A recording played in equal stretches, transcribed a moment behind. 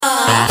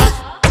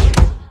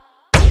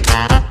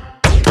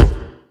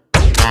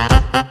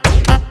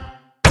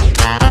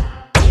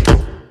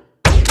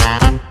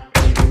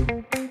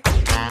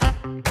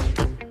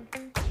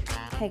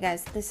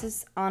guys, this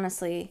is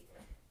honestly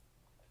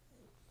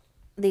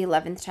the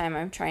 11th time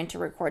I'm trying to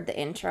record the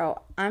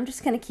intro. I'm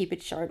just going to keep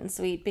it short and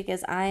sweet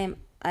because I am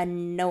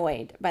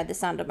annoyed by the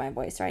sound of my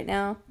voice right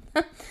now.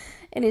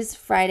 It is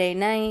Friday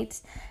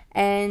night,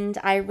 and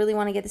I really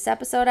want to get this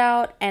episode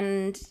out,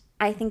 and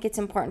I think it's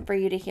important for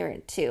you to hear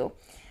it too.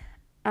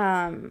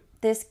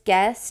 This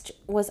guest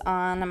was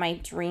on my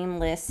dream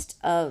list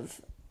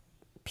of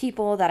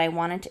people that I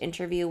wanted to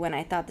interview when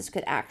I thought this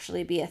could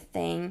actually be a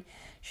thing.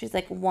 She's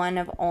like one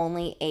of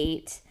only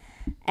 8,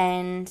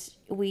 and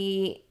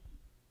we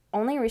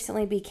only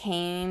recently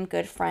became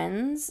good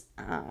friends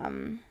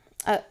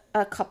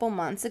a couple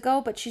months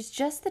ago, but she's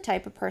just the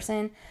type of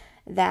person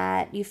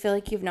that you feel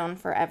like you've known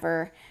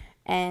forever,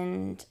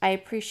 and I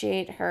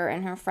appreciate her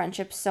and her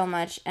friendship so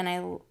much,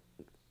 and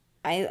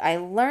I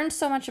learned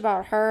so much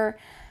about her,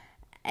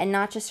 and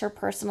not just her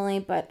personally,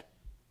 but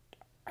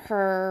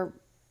her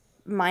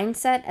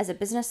mindset as a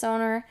business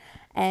owner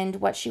and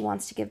what she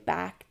wants to give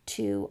back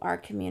to our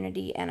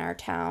community and our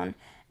town,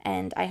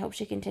 and I hope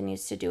she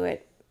continues to do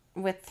it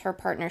with her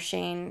partner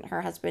Shane,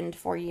 her husband,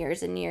 for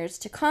years and years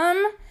to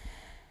come.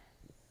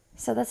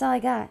 So that's all I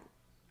got.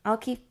 I'll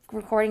keep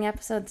recording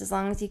episodes as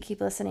long as you keep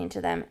listening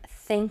to them.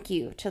 Thank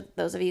you to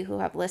those of you who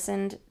have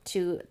listened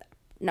to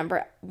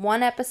number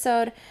 1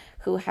 episode,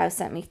 who have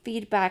sent me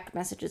feedback,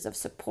 messages of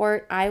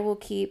support. I will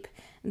keep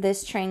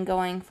this train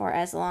going for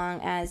as long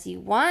as you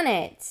want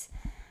it.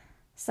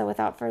 So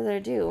without further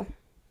ado,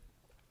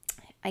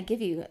 I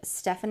give you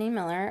Stephanie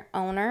Miller,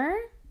 owner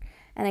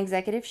and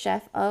executive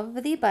chef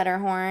of the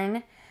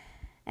Butterhorn.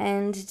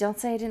 And don't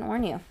say I didn't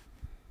warn you.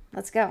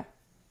 Let's go.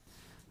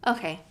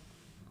 Okay.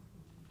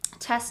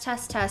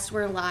 Test.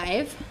 We're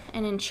live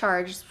and in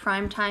charge. It's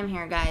prime time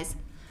here, guys.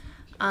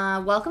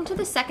 Welcome to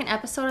the second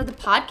episode of the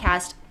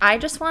podcast. I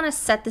just want to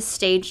set the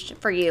stage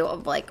for you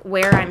of like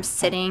where I'm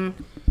sitting.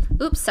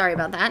 Oops, sorry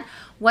about that.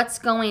 What's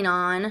going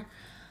on?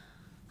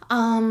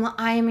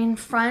 I'm in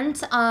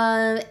front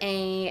of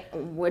a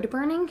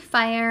wood-burning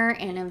fire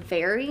in a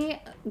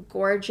very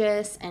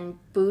gorgeous and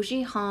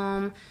bougie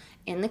home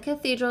in the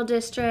Cathedral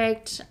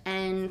District,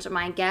 and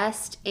my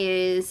guest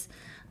is,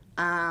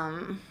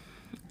 I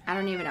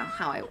don't even know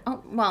how I,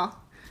 oh, well,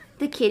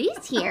 the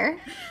kitty's here.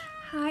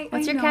 Hi,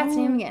 What's your cat's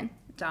name again?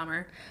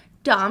 Dahmer.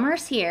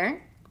 Dahmer's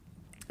here.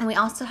 And we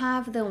also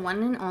have the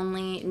one and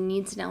only,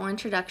 needs no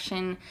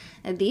introduction,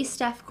 the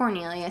Steph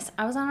Cornelius.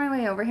 I was on my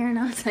way over here and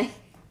I was like,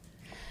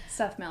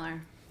 Steph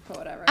Miller, but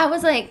whatever. I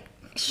was like,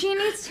 she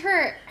needs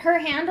her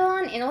handle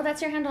on, that's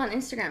your handle on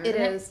Instagram, isn't it?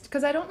 It is,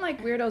 because I don't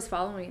like weirdos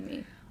following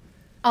me.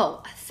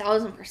 Oh,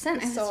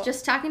 1,000%. I was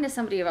just talking to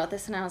somebody about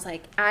this and I was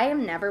like,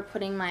 I'm never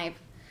putting my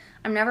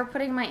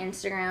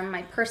Instagram,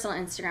 my personal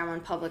Instagram, on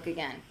public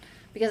again.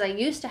 Because I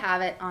used to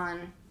have it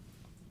on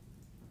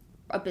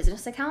a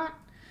business account.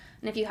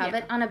 And if you have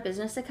it on a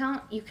business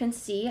account, you can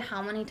see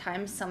how many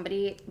times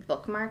somebody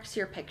bookmarks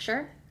your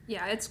picture.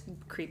 Yeah, it's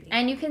creepy.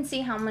 And you can see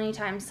how many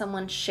times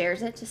someone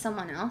shares it to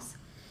someone else.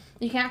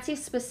 You can't see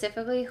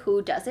specifically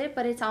who does it,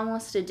 but it's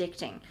almost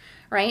addicting,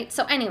 right?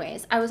 So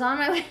anyways, I was on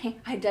my way.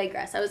 I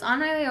digress. I was on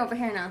my way over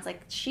here and I was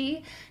like,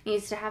 she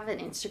needs to have an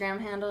Instagram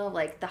handle of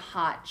like the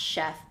hot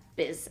chef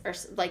biz or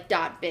like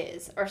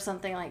 .biz or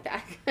something like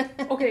that.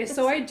 Okay,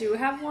 so I do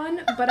have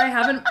one, but I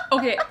haven't.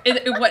 Okay,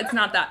 it's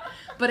not that,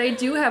 but I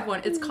do have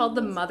one. It's called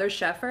the Mother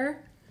Cheffer.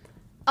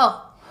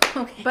 Oh,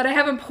 okay. But I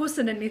haven't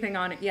posted anything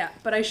on it yet.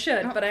 But I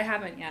should, but I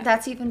haven't yet.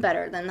 That's even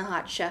better than the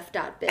hot chef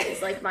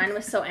 .biz. Like mine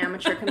was so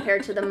amateur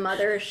compared to the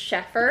Mother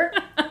Cheffer.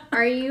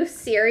 Are you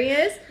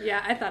serious?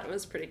 Yeah, I thought it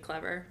was pretty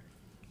clever.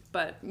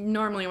 But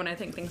normally when I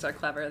think things are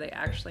clever, they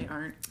actually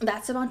aren't.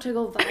 That's about to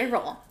go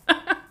viral.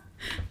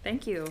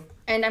 Thank you.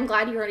 And I'm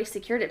glad you already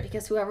secured it,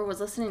 because whoever was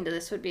listening to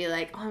this would be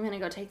like, oh, I'm going to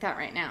go take that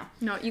right now.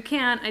 No, you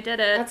can't. I did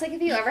it. That's like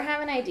if you ever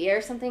have an idea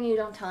or something, you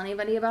don't tell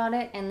anybody about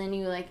it, and then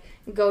you like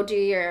go do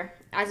your,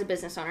 as a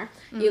business owner,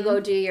 you go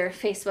do your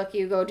Facebook,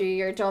 you go do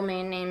your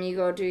domain name, you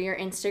go do your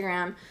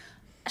Instagram,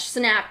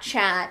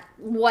 Snapchat,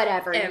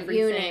 whatever, Everything.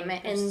 You name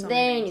it. And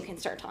then you can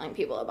start telling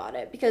people about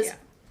it, because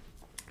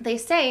they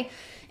say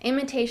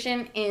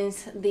imitation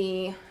is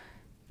the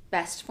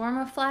best form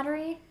of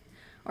flattery.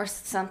 Or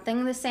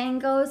something, the saying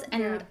goes.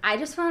 And I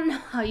just want to know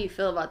how you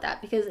feel about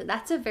that, because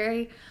that's a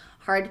very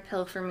hard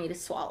pill for me to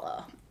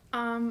swallow.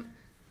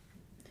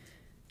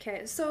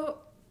 Okay, so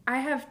I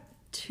have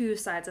 2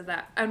 sides of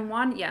that. And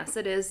one, yes,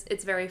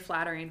 it's very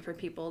flattering for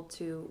people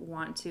to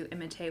want to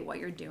imitate what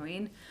you're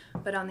doing.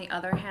 But on the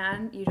other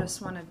hand, you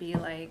just want to be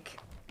like,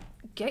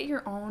 get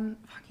your own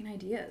fucking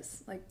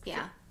ideas. Like,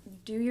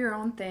 do your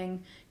own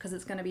thing, because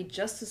it's going to be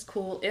just as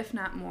cool, if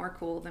not more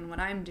cool, than what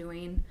I'm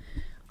doing.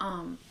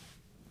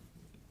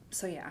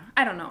 So yeah,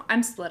 I don't know.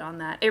 I'm split on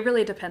that. It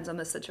really depends on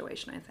the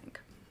situation, I think.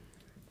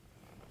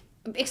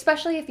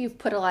 Especially if you've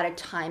put a lot of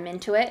time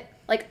into it.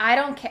 Like, I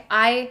don't care.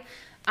 I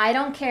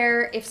don't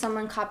care if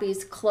someone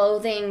copies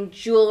clothing,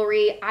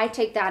 jewelry. I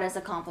take that as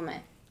a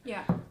compliment.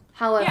 Yeah.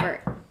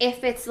 However,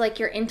 if it's like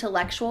your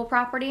intellectual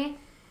property,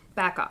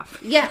 back off.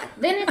 Yeah,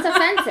 then it's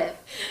offensive,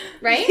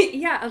 right?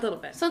 Yeah, a little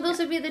bit. So those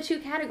would be the 2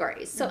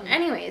 categories. So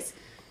anyways,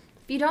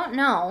 if you don't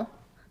know,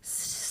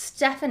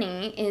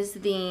 Stephanie is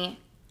the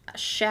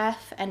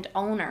chef and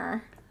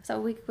owner, so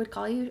we would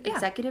call you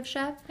executive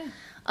chef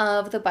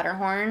of the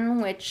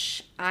Butterhorn,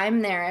 which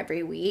I'm there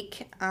every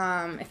week.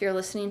 If you're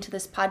listening to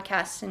this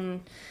podcast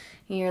and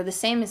you're the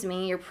same as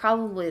me, you're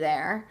probably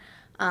there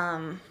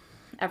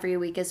every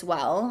week as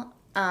well.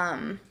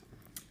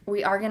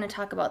 We are going to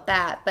talk about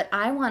that, but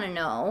I want to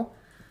know,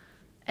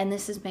 and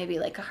this is maybe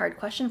like a hard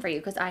question for you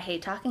because I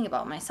hate talking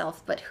about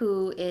myself, but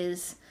who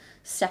is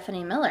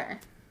Stephanie Miller?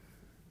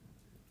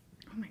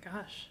 Oh my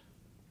gosh.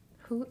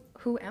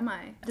 Who am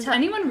I? Does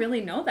anyone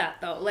really know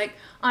that though? Like,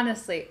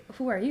 honestly,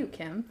 who are you,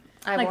 Kim?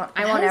 I won't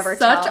ever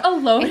tell. Such a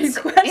loaded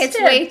question. It's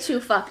way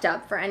too fucked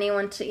up for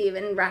anyone to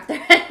even wrap their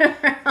head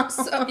around.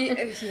 So,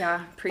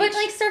 yeah, preach. But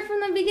like, start from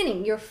the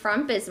beginning. You're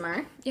from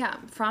Bismarck. Yeah,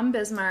 from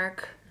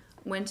Bismarck.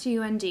 Went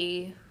to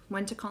UND.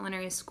 Went to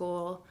culinary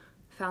school.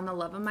 Found the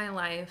love of my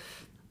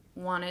life.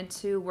 Wanted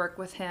to work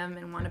with him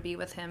and want to be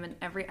with him in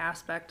every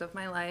aspect of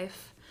my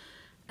life.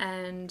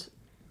 And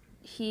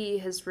he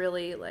has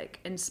really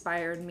like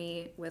inspired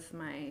me with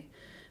my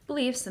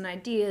beliefs and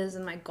ideas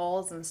and my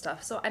goals and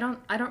stuff. So I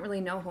don't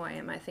really know who I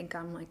am. I think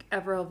I'm like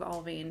ever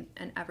evolving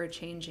and ever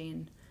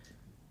changing,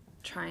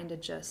 trying to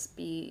just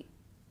be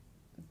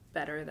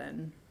better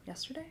than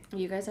yesterday.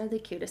 You guys are the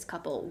cutest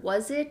couple.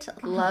 Was it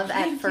love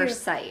at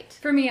first sight?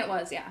 For me it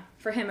was, yeah.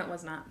 For him it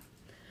was not.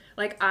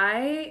 Like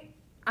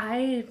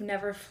I've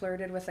never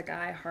flirted with a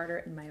guy harder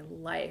in my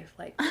life.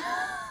 Like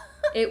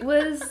it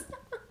was.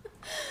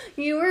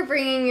 You were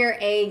bringing your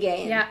A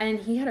game. Yeah, and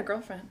he had a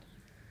girlfriend.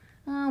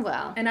 Oh,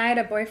 well. And I had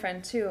a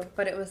boyfriend, too,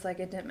 but it was like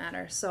it didn't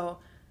matter. So,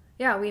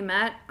 yeah, we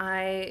met.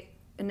 I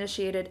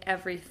initiated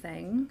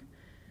everything.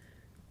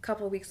 A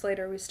couple of weeks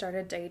later, we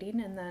started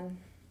dating, and then...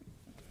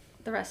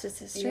 The rest is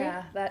history?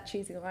 Yeah, that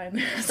cheesy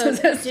line. So,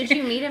 did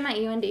you meet him at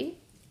UND?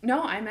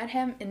 No, I met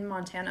him in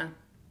Montana.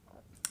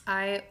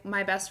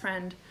 My best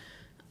friend...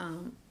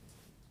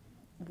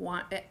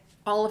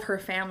 all of her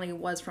family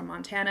was from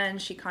Montana,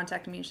 and she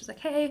contacted me and she's like,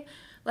 hey,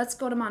 let's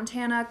go to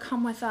Montana,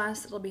 come with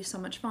us, it'll be so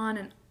much fun.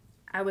 And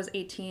I was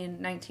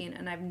 18, 19,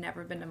 and I've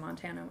never been to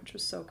Montana, which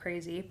was so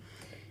crazy.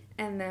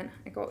 And then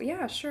I go,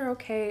 yeah, sure,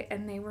 okay.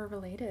 And they were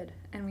related,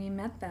 and I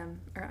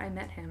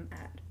met him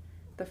at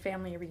the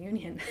family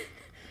reunion.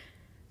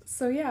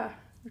 So yeah.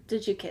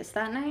 Did you kiss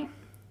that night?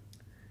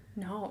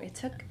 No,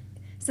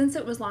 since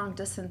it was long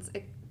distance,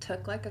 it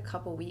took like a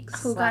couple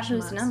weeks. Who got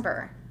whose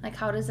number? Like,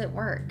 how does it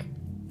work?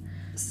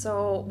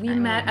 So we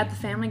met at the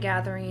family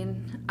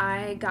gathering.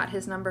 I got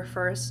his number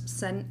first,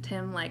 sent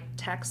him like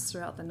texts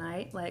throughout the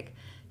night, like,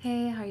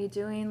 hey, how you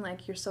doing?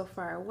 Like, you're so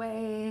far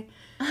away.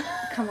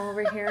 Come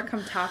over here.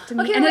 Come talk to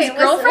me. Okay, and wait, his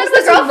girlfriend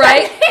was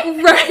right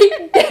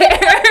there.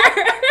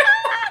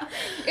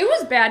 It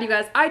was bad, you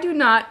guys. I do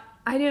not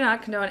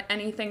condone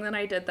anything that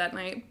I did that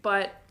night,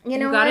 but you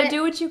gotta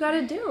do what you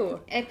gotta do.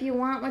 If you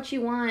want what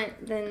you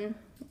want, then...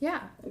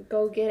 Yeah.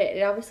 Go get it.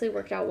 It obviously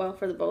worked out well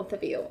for the both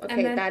of you.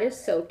 Okay, that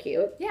is so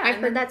cute. Yeah. I've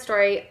heard that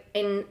story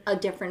in a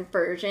different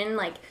version,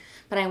 but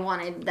I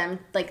wanted them,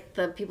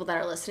 the people that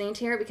are listening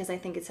to hear it because I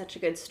think it's such a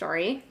good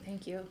story.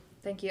 Thank you.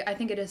 I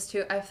think it is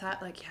too. I've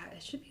thought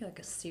it should be like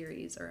a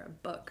series or a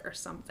book or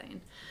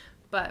something.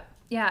 But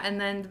yeah,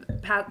 and then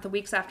the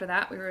weeks after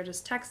that, we were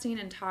just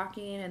texting and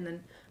talking, and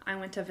then I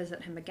went to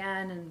visit him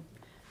again, and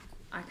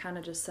I kind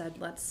of just said,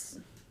 let's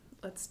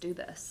do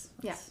this.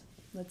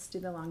 Let's do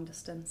the long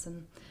distance,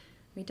 and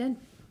we did.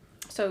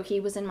 So he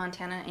was in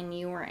Montana, and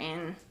you were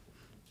in...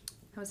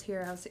 I was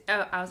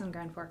in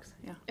Grand Forks,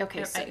 yeah.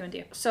 Okay, at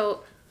UND.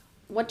 So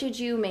what did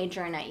you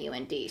major in at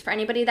UND? For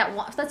anybody that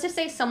wants... Let's just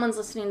say someone's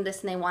listening to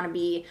this, and they want to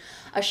be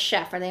a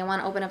chef, or they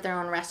want to open up their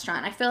own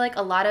restaurant. I feel like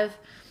a lot of...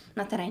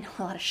 Not that I know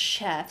a lot of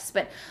chefs,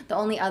 but the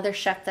only other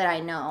chef that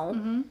I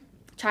know,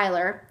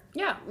 Tyler,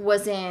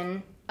 was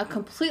in a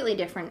completely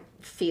different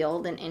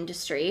field and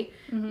industry,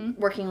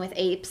 working with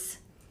apes.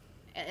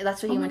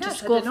 That's what he went to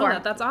school for.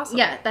 That's awesome.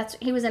 Yeah,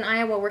 he was in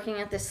Iowa working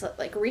at this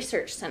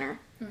research center,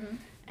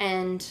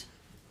 and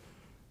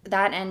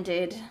that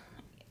ended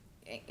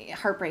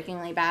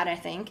heartbreakingly bad, I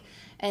think.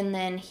 And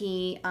then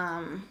he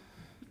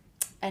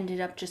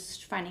ended up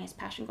just finding his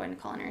passion going to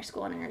culinary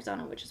school in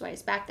Arizona, which is why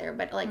he's back there.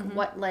 But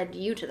what led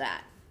you to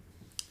that?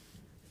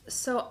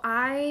 So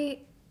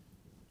I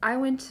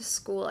went to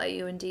school at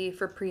UND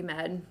for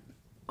pre-med.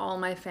 All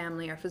my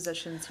family are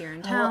physicians here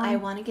in town. Oh, I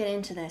want to get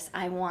into this.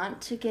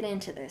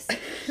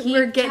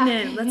 We're getting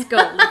in. Let's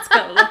go.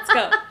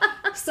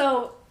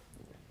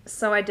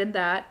 So I did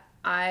that.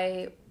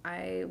 I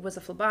was a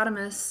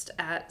phlebotomist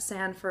at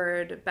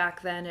Sanford.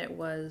 Back then it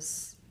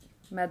was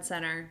Med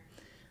Center.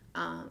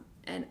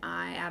 And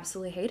I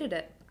absolutely hated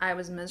it. I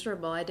was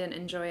miserable. I didn't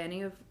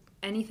enjoy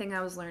anything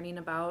I was learning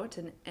about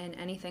and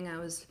anything I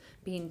was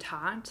being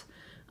taught.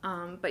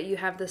 But you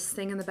have this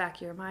thing in the back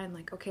of your mind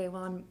like, okay,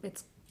 well,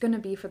 it's going to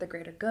be for the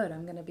greater good.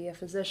 I'm going to be a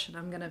physician.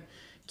 I'm going to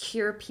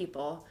cure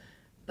people.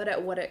 But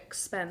at what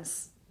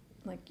expense?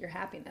 Like your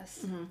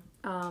happiness.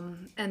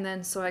 And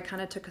then so I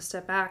kind of took a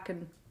step back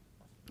and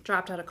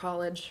dropped out of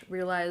college,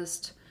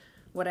 realized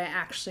what I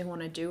actually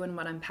want to do and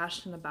what I'm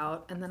passionate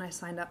about. And then I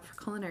signed up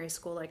for culinary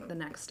school like the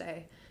next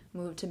day,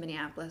 moved to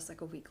Minneapolis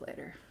like a week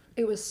later.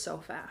 It was so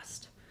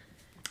fast.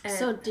 And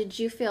So did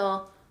you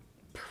feel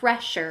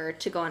pressure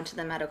to go into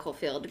the medical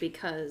field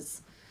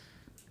because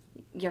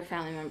your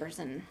family members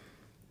and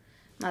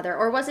mother,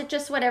 or was it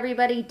just what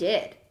everybody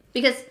did?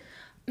 Because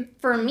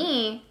for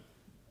me,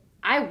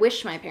 I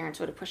wish my parents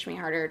would have pushed me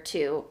harder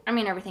too. I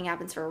mean, everything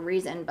happens for a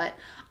reason, but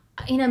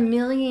in a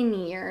million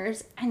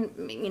years, and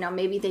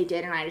maybe they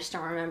did and I just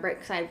don't remember it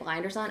because I had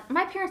blinders on,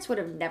 my parents would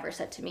have never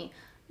said to me,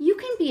 you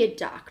can be a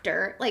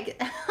doctor,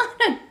 like,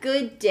 on a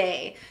good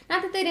day.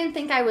 Not that they didn't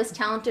think I was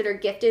talented or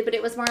gifted, but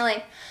it was more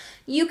like,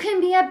 you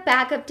can be a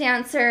backup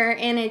dancer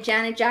in a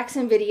Janet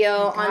Jackson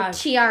video on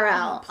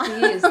TRL. Oh,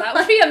 please, that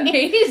would be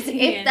amazing.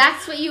 If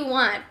that's what you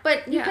want.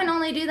 But you can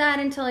only do that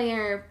until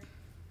you're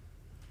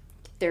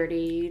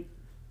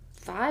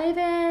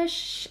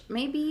 35-ish,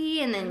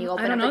 maybe, and then you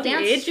open up a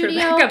dance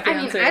studio.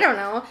 I mean, I don't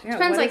know. Yeah,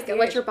 depends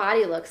what your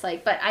body looks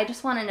like. But I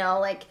just want to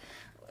know, like,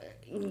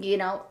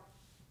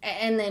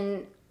 and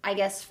then I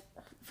guess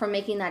from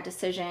making that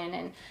decision,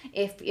 and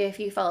if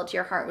you felt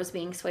your heart was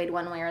being swayed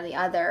one way or the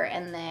other,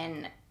 and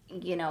then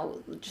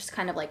just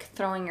kind of like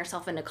throwing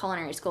yourself into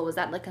culinary school, was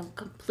that like a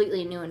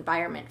completely new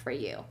environment for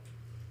you?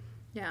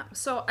 Yeah.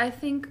 So I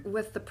think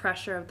with the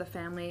pressure of the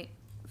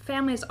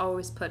families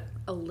always put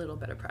a little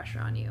bit of pressure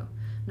on you,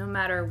 no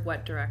matter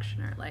what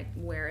direction or like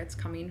where it's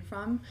coming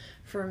from.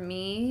 For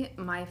me,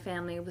 my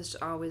family was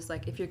always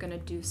like, if you're going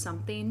to do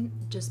something,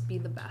 just be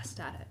the best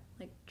at it.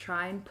 Like,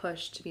 try and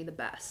push to be the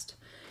best.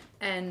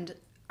 And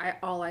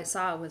all I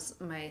saw was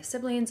my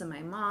siblings and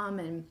my mom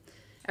and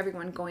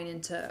everyone going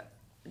into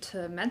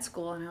med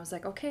school, and I was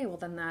like, okay, well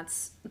then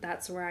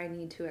that's where I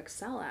need to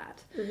excel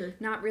at.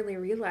 Mm-hmm. Not really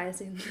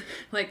realizing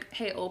like,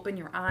 hey, open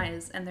your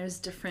eyes, and there's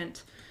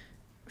different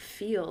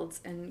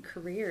fields and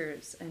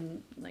careers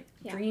and like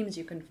dreams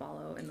you can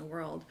follow in the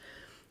world.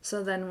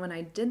 So then when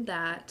I did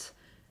that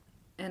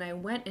and I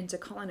went into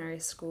culinary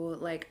school,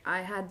 like, I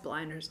had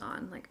blinders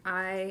on. Like,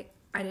 I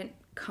didn't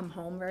come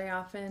home very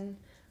often.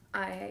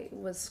 I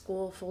was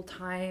school full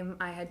time.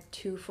 I had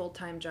 2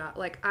 full-time jobs.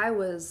 Like, I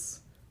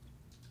was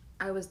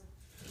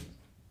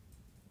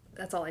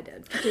that's all I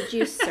did. Did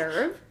you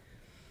serve?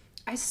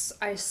 I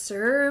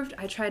served.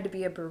 I tried to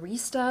be a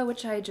barista,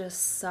 which I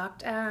just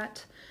sucked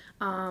at.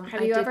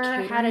 Have you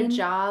ever had a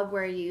job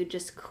where you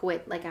just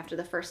quit like after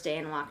the first day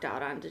and walked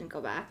out on, didn't go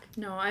back?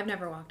 No, I've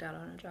never walked out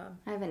on a job.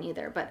 I haven't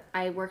either, but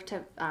I worked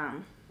at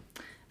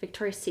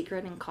Victoria's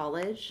Secret in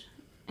college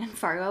in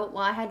Fargo.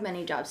 Well, I had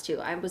many jobs too.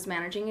 I was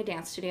managing a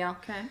dance studio.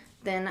 Okay.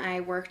 Then I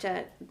worked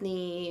at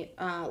the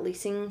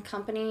leasing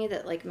company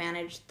that like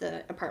managed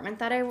the apartment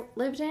that I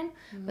lived in.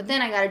 Mm-hmm. But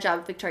then I got a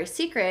job at Victoria's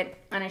Secret,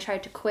 and I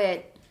tried to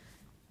quit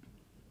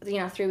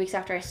 3 weeks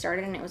after I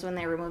started, and it was when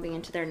they were moving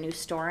into their new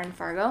store in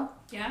Fargo.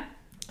 Yeah.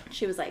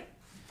 She was like,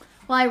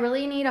 well, I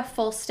really need a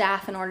full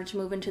staff in order to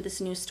move into this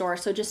new store,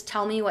 so just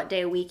tell me what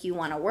day a week you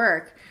want to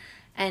work,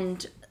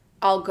 and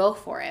I'll go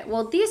for it.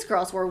 Well, these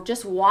girls were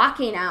just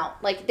walking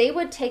out. Like, they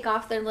would take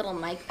off their little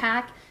mic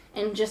pack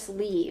and just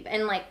leave,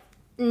 and like,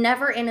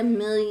 never in a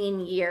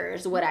million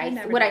years would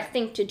I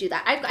think to do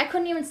that. I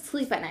couldn't even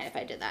sleep at night if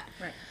I did that.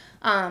 Right.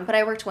 But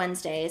I worked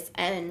Wednesdays,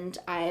 and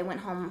I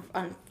went home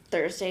on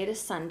Thursday to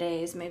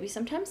Sundays, maybe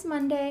sometimes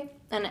Monday.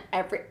 And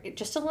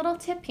just a little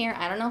tip here,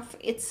 I don't know if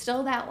it's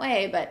still that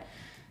way, but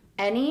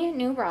any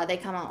new bra they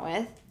come out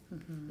with,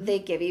 mm-hmm. they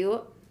give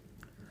you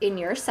in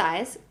your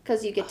size,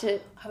 because you get to...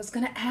 I was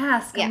going to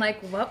ask, I'm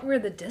like, what were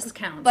the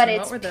discounts? But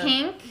it's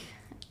pink,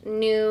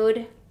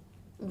 nude,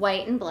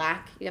 white, and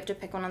black. You have to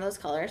pick one of those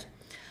colors.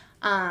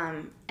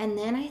 And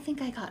then I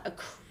think I got a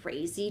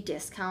crazy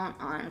discount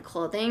on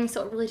clothing,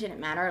 so it really didn't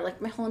matter.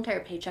 Like, my whole entire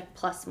paycheck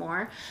plus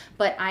more.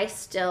 But I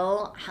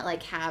still,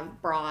 like,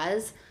 have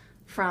bras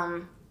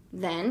from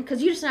then,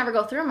 because you just never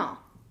go through them all.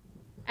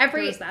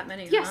 There was that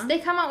many, Yes, huh? they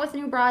come out with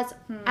new bras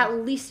at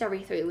least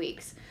every 3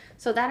 weeks.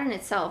 So that in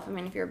itself, I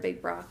mean, if you're a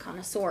big bra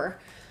connoisseur,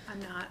 I'm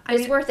not.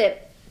 It's worth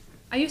it.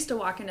 I used to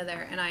walk into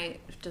there, and I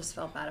just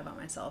felt bad about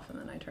myself, and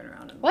then I turn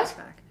around and What? walk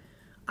back.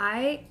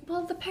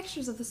 The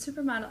pictures of the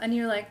supermodel, and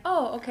you're like,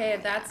 oh, okay,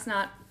 that's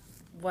not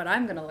what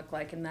I'm going to look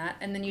like in that.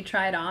 And then you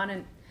try it on,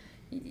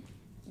 and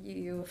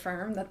you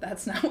affirm that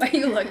that's not what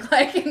you look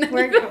like. And then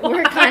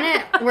we're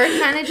kind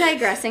of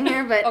digressing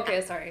here, but...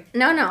 Okay, sorry.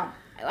 No.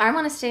 I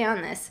want to stay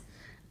on this.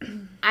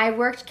 I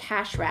worked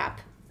cash wrap,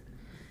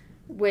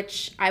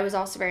 which I was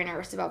also very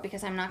nervous about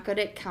because I'm not good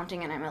at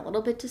counting, and I'm a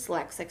little bit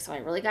dyslexic, so I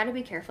really got to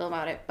be careful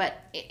about it. But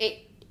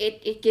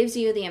it gives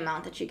you the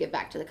amount that you give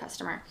back to the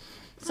customer.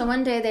 So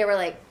one day they were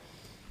like,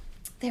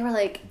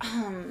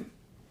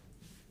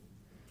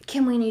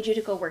 Kim, we need you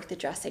to go work the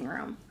dressing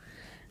room.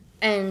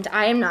 And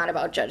I am not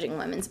about judging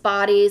women's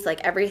bodies. Like,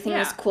 everything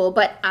is cool.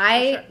 But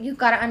you've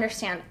got to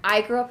understand,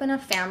 I grew up in a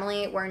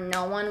family where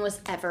no one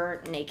was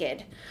ever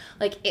naked.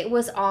 Like, it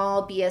was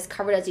all be as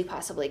covered as you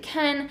possibly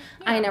can. Yeah.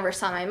 I never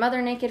saw my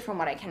mother naked from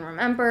what I can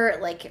remember.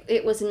 Like,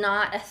 it was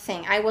not a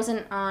thing. I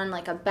wasn't on,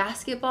 like, a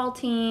basketball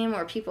team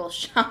where people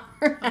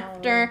shower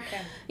after.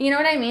 Okay. You know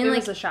what I mean? It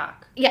was a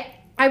shock. Yeah.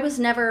 I was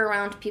never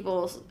around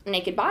people's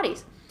naked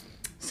bodies.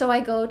 So I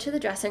go to the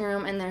dressing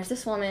room, and there's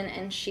this woman,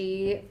 and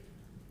she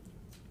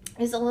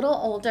is a little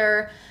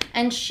older,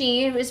 and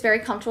she was very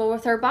comfortable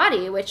with her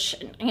body, which,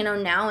 you know,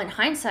 now in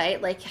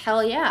hindsight, like,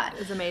 hell yeah.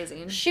 It's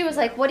amazing. She was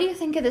like, what do you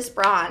think of this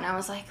bra? And I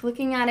was like,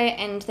 looking at it,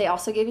 and they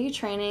also give you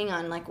training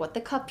on, like, what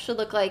the cup should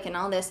look like and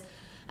all this,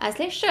 as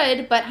they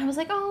should, but I was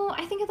like, oh,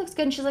 I think it looks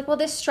good. And she's like, well,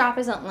 this strap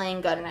isn't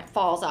laying good, and it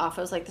falls off.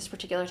 It was like this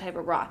particular type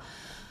of bra.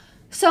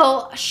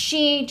 So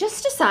she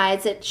just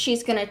decides that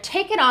she's going to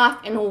take it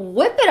off and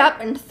whip it up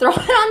and throw it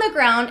on the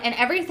ground, and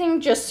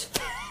everything just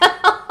fell.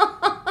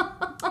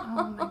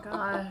 Oh my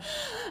gosh.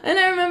 And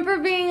I remember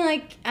being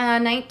like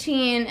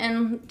 19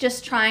 and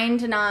just trying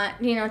to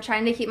not, you know,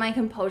 trying to keep my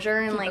composure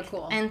and Keep it like,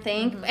 cool. and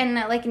think. And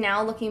like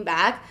now looking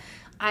back,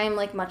 I'm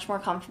like much more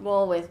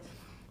comfortable with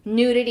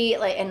nudity,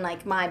 like, and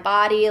like my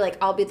body. Like,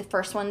 I'll be the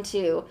first one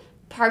to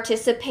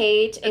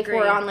participate if we're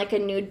Agreed. on like a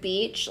nude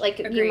beach. Like,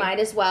 you Agreed. might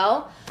as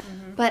well.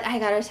 But I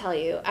gotta tell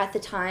you, at the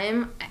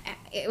time,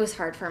 it was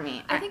hard for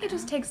me. I think it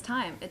just takes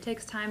time. It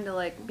takes time to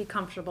like be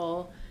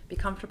comfortable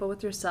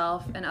with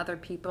yourself and other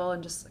people,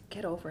 and just like,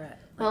 get over it.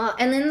 Well,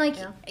 and then like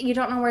Yeah. you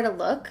don't know where to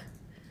look,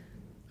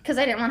 because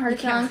I didn't want her to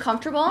feel can't.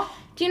 uncomfortable.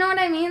 Do you know what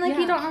I mean? Like,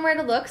 Yeah. you don't know where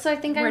to look. So I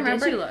think I Where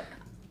remember did you look?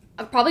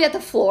 probably at the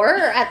floor,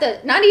 or at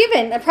the, not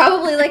even,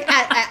 probably like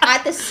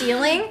at the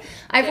ceiling.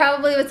 I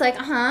probably was like,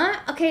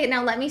 okay,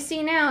 now let me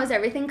see now. Is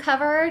everything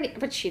covered?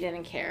 But she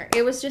didn't care.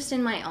 It was just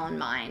in my own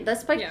mind.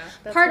 That's like Yeah,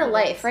 that's part what of it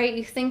life, is. right?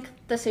 You think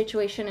the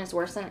situation is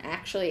worse than it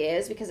actually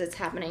is because it's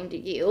happening to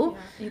you.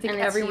 You think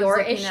and it's everyone's your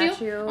looking issue.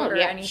 at you Oh, or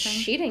yeah, anything?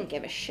 she didn't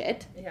give a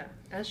shit. Yeah,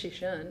 as she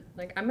should.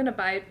 Like, I'm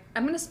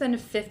gonna spend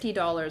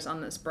 $50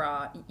 on this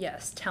bra.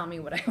 Yes, tell me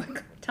what I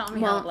look. Tell me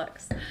how it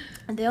looks.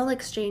 And they'll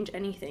exchange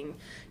anything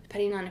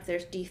depending on if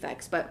there's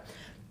defects. But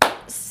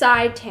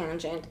side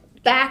tangent,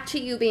 back to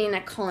you being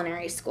at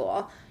culinary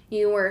school.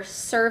 You were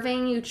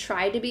serving, you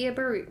tried to be a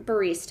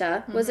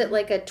barista. Was it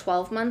like a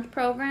 12-month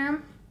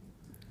program?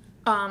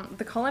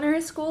 The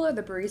culinary school or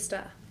the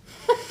barista?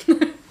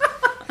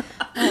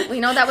 We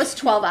know that was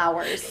 12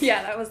 hours.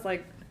 Yeah, that was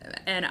like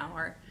an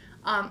hour.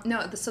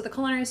 No, so the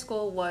culinary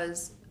school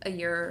was a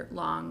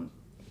year-long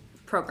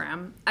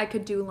program. I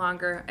could do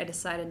longer. I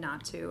decided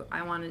not to.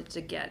 I wanted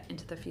to get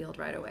into the field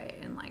right away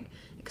and like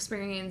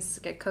experience,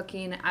 get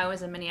cooking. I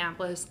was in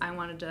Minneapolis. I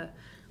wanted to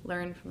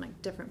learn from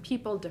like different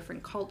people,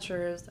 different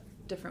cultures,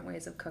 different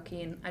ways of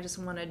cooking. I just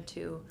wanted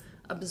to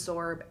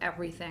absorb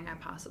everything I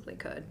possibly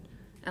could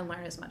and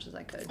learn as much as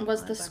I could.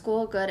 Was the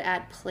school good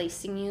at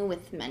placing you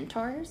with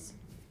mentors?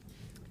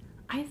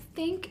 I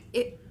think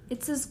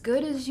it's as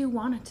good as you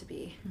want it to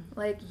be.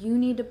 Like, you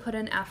need to put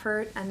in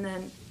effort, and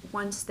then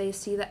once they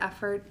see the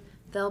effort,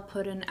 they'll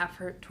put in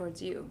effort towards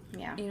you.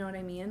 Yeah. You know what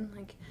I mean?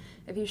 Like,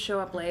 if you show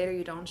up late or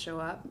you don't show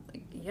up,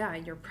 like, yeah,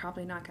 you're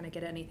probably not going to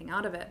get anything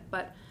out of it.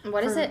 But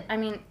What is it? I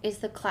mean, is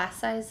the class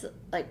size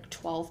like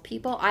 12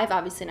 people? I've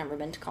obviously never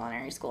been to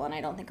culinary school, and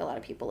I don't think a lot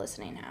of people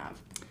listening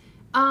have.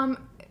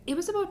 It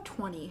was about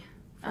 20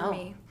 for Oh.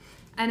 me.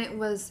 And it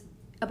was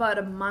about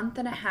a month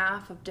and a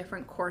half of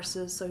different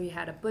courses. So you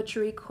had a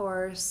butchery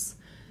course,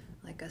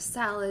 like a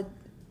salad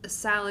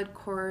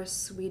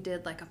course. We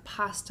did like a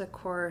pasta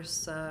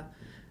course,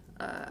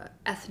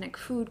 ethnic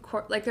food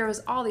course. Like, there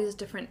was all these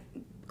different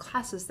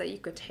classes that you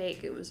could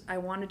take. I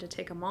wanted to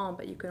take them all,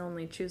 but you could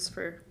only choose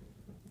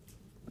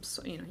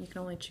you can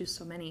only choose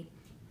so many.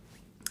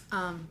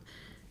 And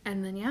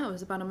then, yeah, it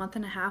was about a month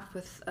and a half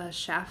with a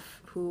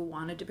chef who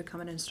wanted to become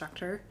an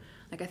instructor.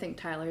 Like, I think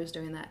Tyler is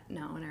doing that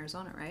now in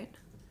Arizona, right?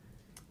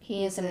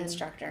 He is an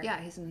instructor. Yeah,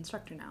 he's an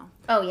instructor now.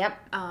 Oh, yep.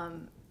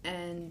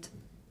 And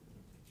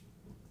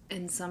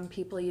some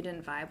people you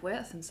didn't vibe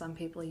with, and some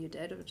people you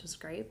did, which is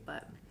great.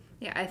 But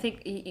yeah, I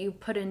think you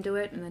put into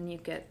it, and then you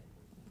get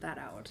that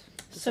out.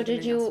 So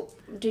did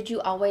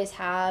you always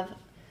have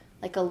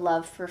like a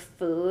love for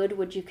food?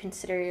 Would you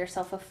consider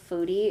yourself a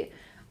foodie?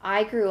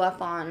 I grew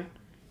up on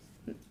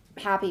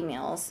Happy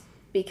Meals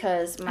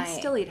because I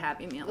still eat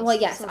Happy Meals. Well,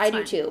 yes, so it's I do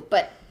fine. too,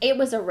 but it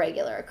was a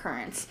regular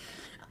occurrence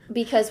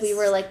because we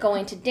were like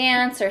going to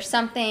dance or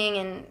something,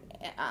 and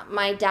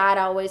my dad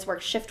always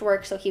worked shift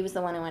work, so he was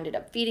the one who ended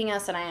up feeding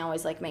us, and I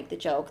always like make the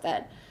joke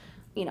that,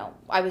 you know,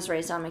 I was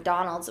raised on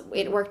McDonald's.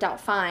 It worked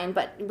out fine,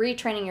 but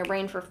retraining your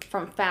brain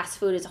from fast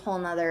food is a whole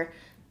nother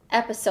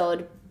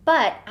episode.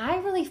 But I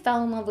really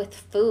fell in love with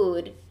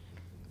food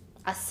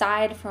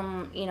aside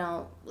from, you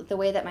know, the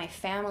way that my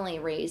family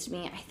raised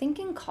me. I think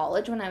in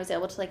college, when I was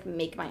able to like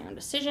make my own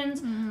decisions,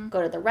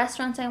 go to the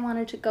restaurants I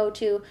wanted to go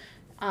to,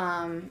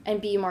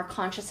 and be more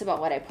conscious about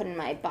what I put in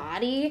my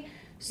body.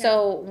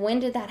 So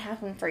when did that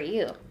happen for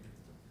you?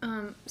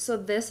 So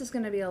this is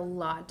going to be a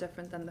lot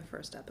different than the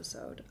first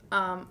episode.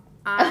 Yeah,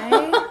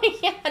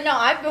 no,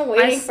 I've been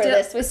waiting for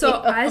this with you.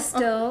 I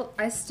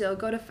still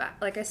go to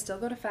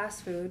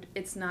fast food.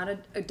 It's not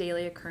a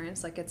daily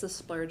occurrence. Like, it's a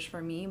splurge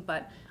for me,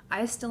 but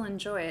I still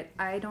enjoy it.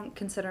 I don't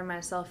consider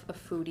myself a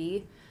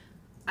foodie.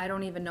 I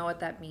don't even know what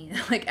that means.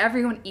 Like,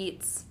 everyone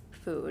eats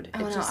food.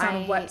 It's just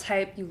on what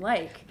type you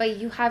like. But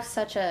you have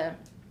such a,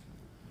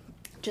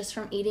 just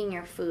from eating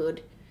your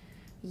food,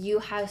 you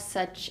have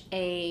such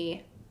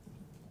a,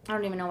 I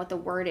don't even know what the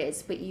word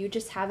is, but you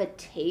just have a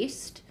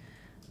taste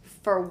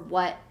for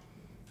what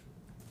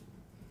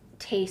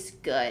tastes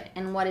good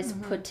and what is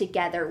put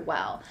together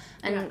well.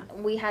 And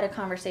we had a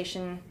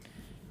conversation,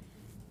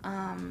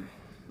 I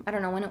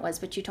don't know when it was,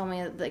 but you told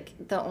me like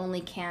there's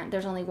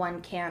only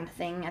one canned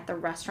thing at the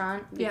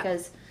restaurant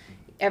because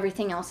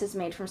everything else is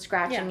made from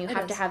scratch and you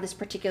have to have this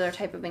particular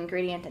type of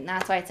ingredient, and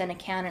that's why it's in a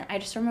can. And I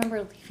just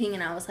remember leaving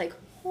and I was like,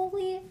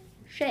 holy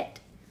shit.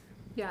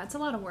 Yeah, it's a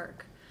lot of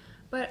work.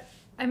 But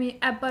I mean,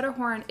 at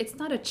Butterhorn, it's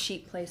not a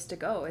cheap place to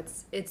go.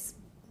 It's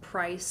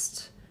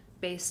priced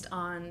based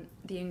on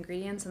the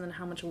ingredients and then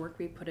how much work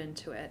we put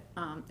into it.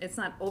 It's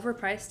not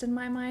overpriced in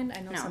my mind.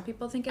 I know some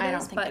people think it is. I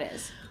don't think it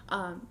is.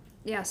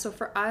 Yeah, so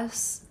for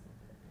us,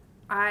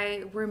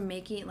 we're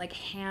making like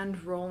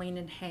hand rolling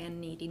and hand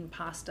kneading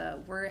pasta.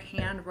 We're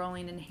hand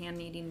rolling and hand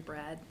kneading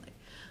bread.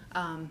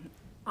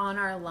 On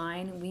our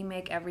line, we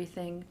make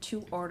everything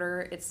to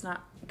order. It's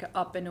not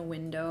up in a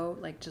window,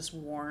 like just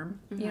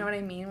warm. You know what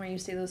I mean? Where you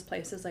see those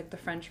places like the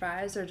French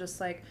fries are just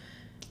like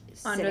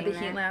under the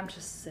heat lamp,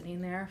 just sitting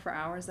there for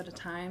hours at a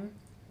time.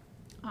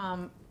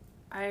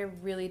 I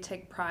really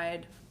take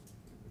pride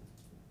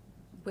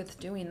with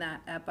doing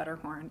that at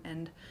Butterhorn,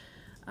 and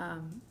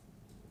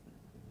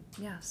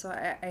so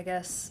I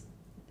guess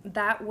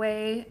that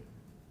way,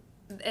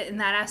 in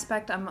that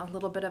aspect, I'm a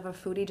little bit of a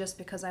foodie just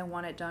because I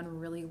want it done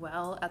really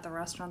well at the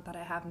restaurant that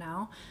I have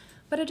now.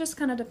 But it just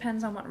kind of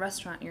depends on what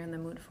restaurant you're in the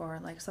mood for.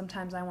 Like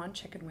sometimes I want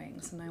chicken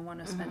wings and I want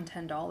to spend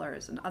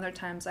 $10, and other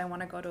times I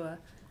want to go to a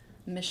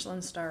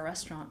Michelin star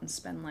restaurant and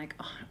spend like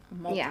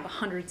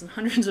hundreds and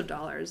hundreds of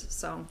dollars.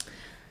 So,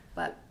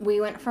 but we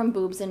went from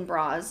boobs and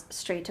bras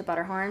straight to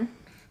Butterhorn.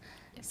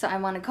 So I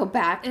want to go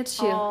back it's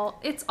all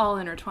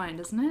intertwined,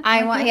 isn't it?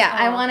 I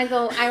want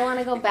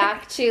to go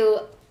back to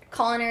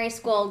culinary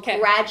school,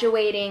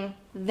 graduating.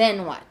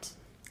 Then what?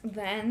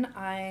 Then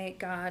I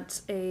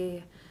got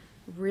a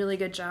really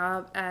good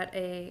job at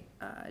a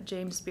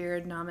James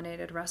Beard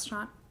nominated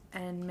restaurant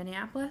in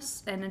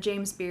Minneapolis, and a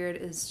James Beard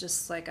is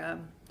just like a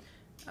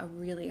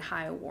really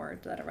high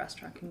award that a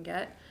restaurant can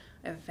get.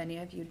 If any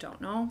of you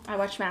don't know, I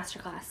watched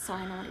Masterclass, so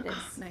I know what it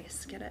is.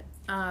 Nice, get it.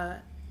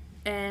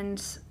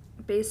 And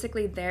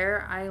basically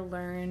there I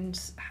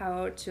learned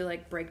how to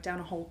like break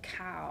down a whole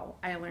cow.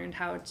 I learned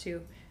how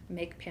to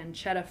make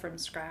pancetta from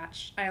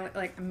scratch. I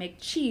like make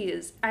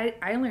cheese.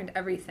 I learned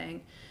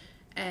everything,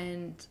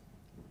 and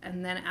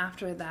then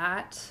after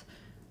that,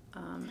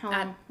 how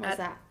long was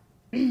that?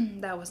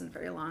 That wasn't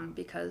very long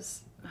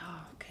because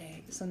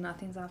so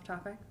nothing's off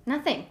topic.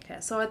 Nothing. Okay,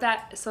 so at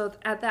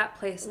that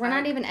place, we're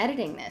not even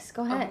editing this.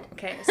 Go ahead.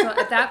 Okay, so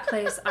at that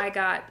place, I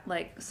got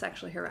like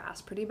sexually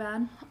harassed pretty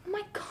bad. Oh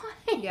my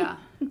god. Yeah,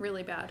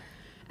 really bad.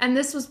 And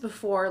this was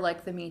before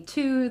like the Me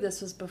Too.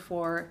 This was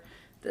before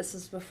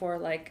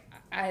like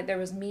there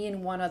was me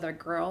and one other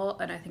girl,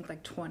 and I think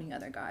like 20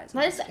 other guys.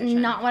 That is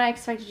not what I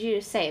expected you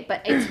to say,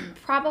 but it's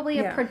probably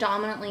a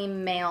predominantly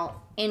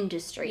male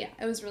industry. Yeah,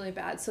 it was really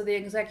bad. So the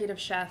executive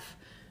chef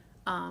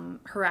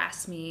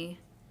harassed me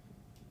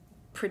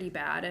pretty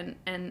bad,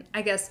 and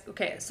I guess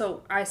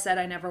so I said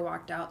I never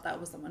walked out. That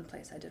was the one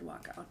place I did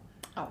walk out.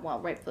 Oh well,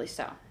 rightfully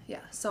so. Yeah,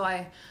 so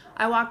I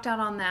walked out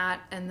on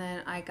that, and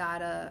then I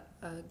got a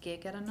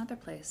gig at another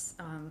place,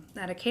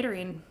 at a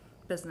catering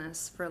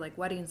business for like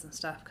weddings and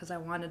stuff, because I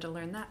wanted to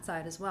learn that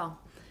side as well.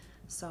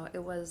 So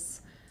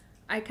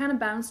I kind of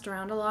bounced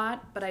around a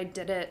lot, but I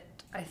did it,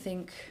 I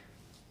think,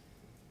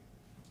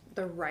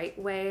 the right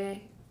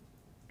way,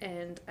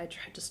 and I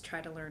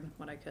tried to learn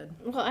what I could.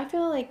 Well, I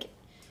feel like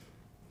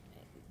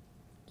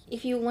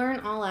if you learn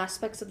all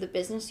aspects of the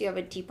business, you have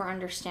a deeper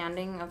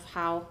understanding of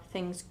how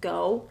things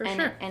go. For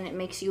sure. And it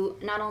makes you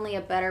not only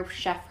a better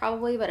chef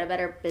probably, but a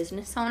better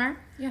business owner.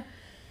 Yeah.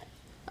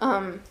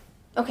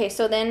 Okay,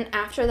 so then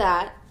after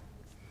that,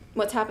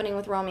 what's happening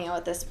with Romeo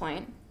at this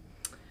point?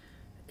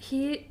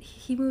 He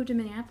moved to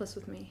Minneapolis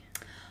with me.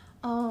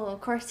 Oh, of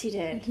course he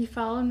did. He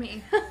followed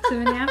me to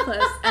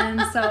Minneapolis,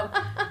 and so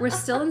we're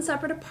still in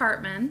separate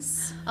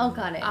apartments. Oh,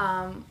 got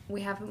it.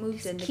 We haven't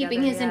moved in together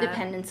keeping his yet.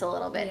 independence a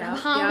little bit. Yeah.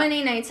 How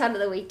many nights out of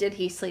the week did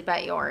he sleep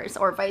at yours,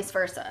 or vice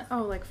versa?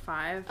 Oh, like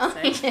 5,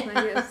 6.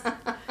 Maybe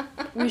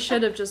we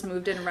should have just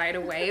moved in right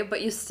away,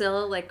 but you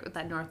still, like,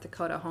 that North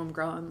Dakota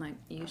homegrown, like,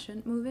 you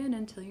shouldn't move in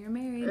until you're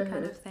married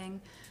kind of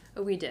thing.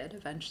 We did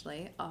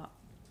eventually,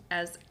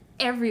 as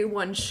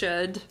everyone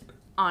should,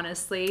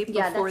 honestly,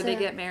 before they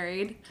get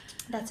married.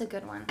 That's a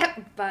good one.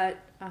 But,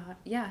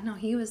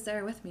 he was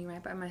there with me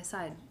right by my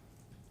side.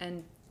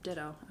 And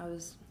ditto.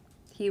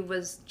 He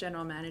was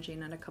general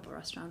managing at a couple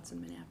restaurants in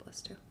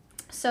Minneapolis, too.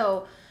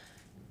 So,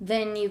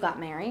 then you got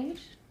married?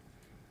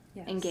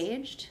 Yes.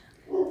 Engaged?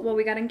 Well,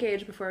 we got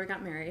engaged before we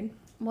got married.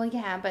 Well,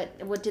 yeah, but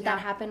did that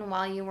happen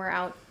while you were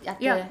out at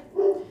the... Yeah.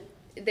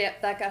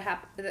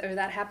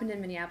 That happened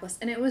in Minneapolis,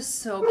 and it was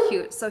so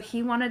cute. So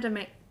he wanted to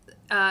make...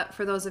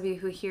 for those of you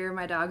who hear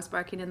my dogs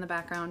barking in the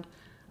background,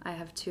 I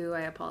have 2.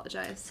 I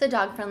apologize. It's a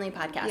dog-friendly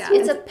podcast. Yeah,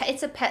 it's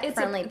a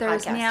pet-friendly podcast.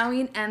 There's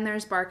meowing and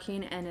there's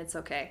barking, and it's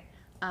okay.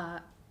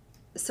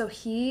 So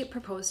he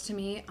proposed to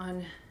me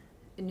on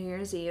New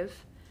Year's Eve,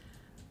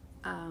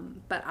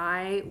 but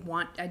I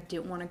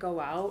didn't want to go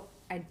out.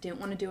 I didn't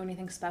want to do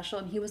anything special,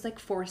 and he was like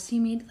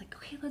forcing me to like,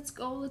 okay, let's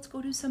go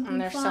do something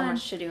And there's fun. so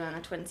much to do in the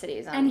Twin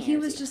Cities. And he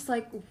was just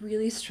like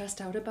really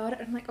stressed out about it.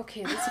 I'm like,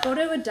 okay, let's go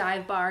to a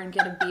dive bar and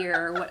get a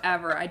beer or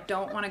whatever. I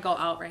don't want to go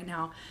out right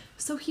now.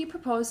 So he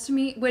proposed to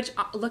me, which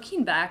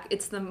looking back,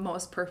 it's the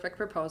most perfect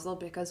proposal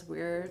because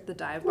we're the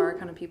dive bar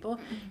kind of people.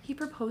 He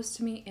proposed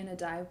to me in a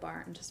dive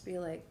bar and just be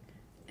like,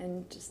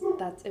 and just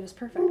it was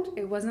perfect.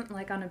 It wasn't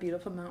like on a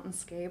beautiful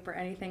mountainscape or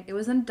anything. It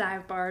was in a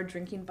dive bar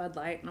drinking Bud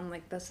Light, and I'm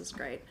like, this is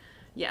great.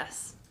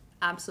 Yes,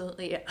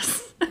 absolutely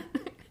yes.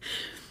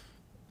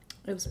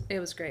 It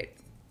was great.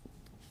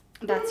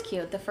 That's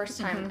cute. The first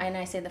time, and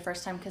I say the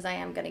first time because I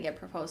am going to get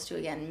proposed to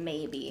again,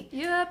 maybe.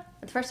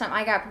 Yep. The first time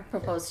I got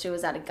proposed to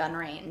was at a gun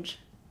range.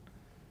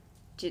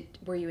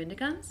 Were you into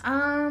guns?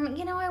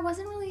 I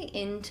wasn't really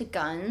into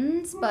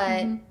guns,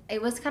 but it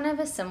was kind of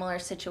a similar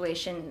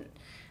situation.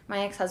 My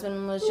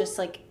ex-husband was just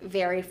like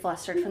very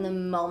flustered from the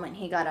moment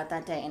he got out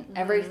that day, and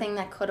everything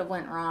that could have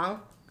went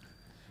wrong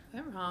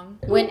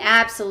went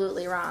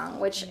absolutely wrong,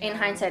 which in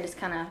hindsight is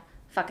kind of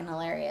fucking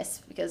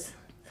hilarious because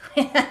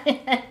it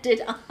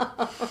ended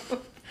up.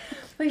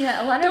 But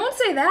yeah, Don't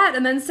say that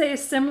and then say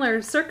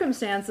similar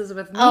circumstances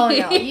with me. Oh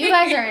no, you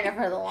guys are in it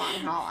for the long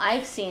haul.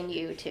 I've seen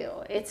you too.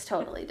 It's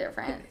totally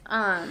different.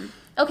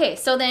 Okay,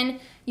 so then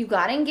you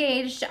got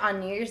engaged on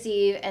New Year's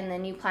Eve, and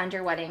then you planned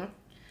your wedding.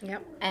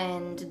 Yep.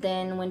 And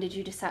then when did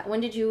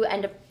you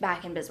end up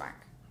back in Bismarck?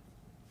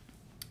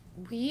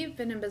 We've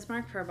been in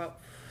Bismarck for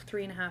about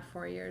 3.5,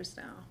 4 years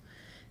now,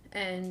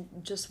 and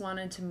just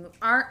wanted to move.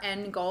 Our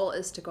end goal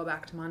is to go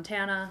back to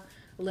Montana,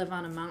 live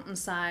on a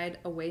mountainside,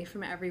 away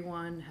from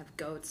everyone, have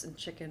goats and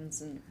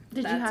chickens, and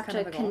did you have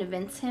to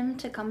convince him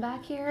to come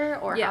back here,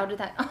 or how did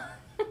that?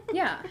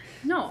 Yeah,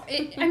 no,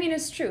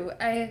 it's true.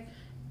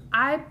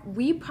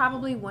 We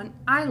probably wouldn't.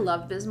 I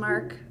love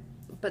Bismarck,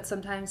 but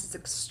sometimes it's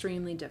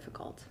extremely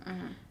difficult.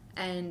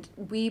 And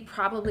we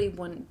probably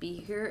wouldn't be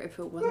here if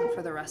it wasn't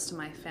for the rest of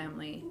my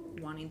family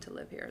wanting to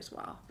live here as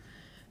well.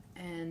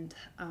 And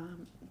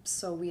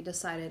so we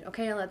decided,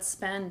 okay, let's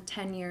spend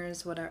 10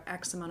 years, whatever,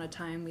 X amount of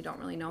time, we don't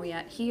really know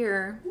yet,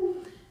 here,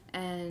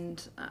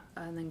 and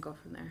then go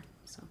from there.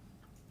 So,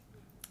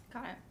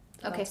 got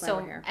it. Okay,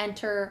 so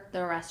enter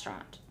the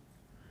restaurant.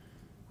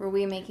 Were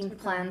we making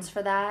plans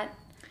for that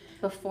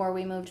before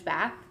we moved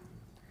back?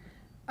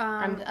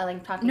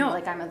 I'm talking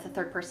like I'm the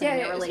third person in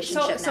your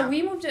relationship now. So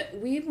we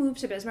moved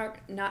to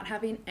Bismarck not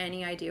having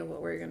any idea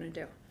what we were gonna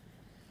do.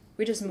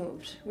 We just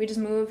moved.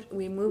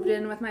 We moved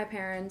in with my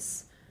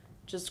parents,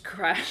 just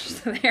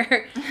crashed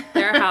their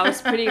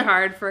house pretty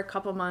hard for a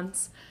couple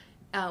months.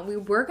 We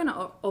were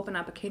gonna open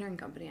up a catering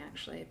company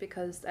actually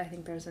because I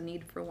think there's a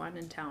need for one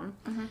in town.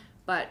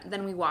 But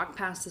then we walked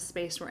past the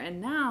space we're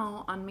in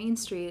now on Main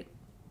Street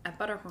at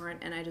Butterhorn,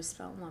 and I just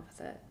fell in love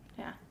with it.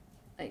 Yeah,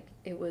 like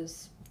it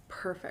was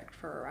perfect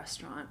for a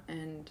restaurant,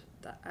 and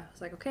I was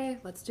like, okay,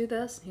 let's do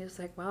this. And he was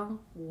like, well,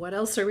 what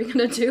else are we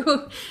gonna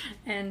do?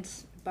 And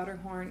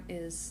Butterhorn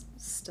is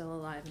still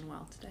alive and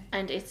well today,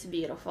 and it's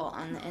beautiful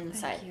on the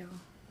inside. Thank you.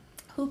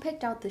 Who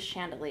picked out the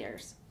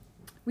chandeliers?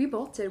 We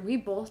both did. We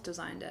both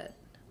designed it.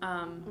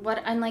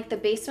 The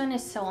basement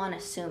is so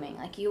unassuming.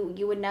 Like you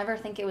would never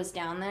think it was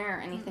down there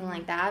or anything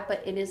like that,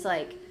 but it is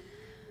like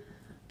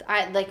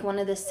one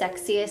of the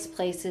sexiest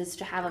places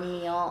to have a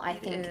meal I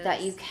think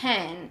that you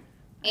can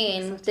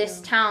in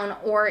this town,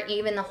 or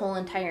even the whole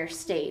entire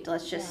state,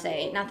 let's just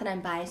say. Not that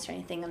I'm biased or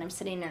anything, and I'm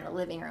sitting in a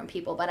living room,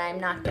 people, but I'm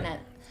not gonna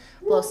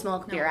blow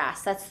smoke up your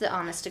ass. That's the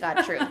honest to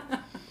God truth.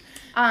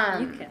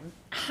 You can.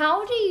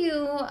 How do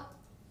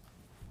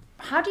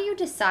you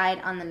decide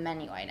on the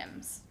menu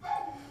items?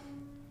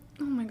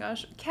 Oh my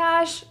gosh,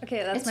 Cash.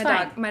 Okay, that's my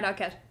dog. My dog,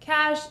 Cash.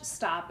 Cash,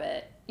 stop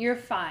it. You're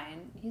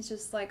fine. He's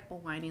just like a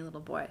whiny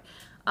little boy.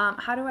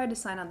 How do I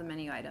decide on the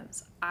menu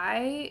items?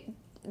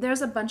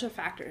 There's a bunch of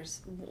factors.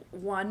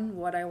 One,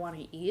 what I want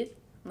to eat,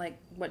 like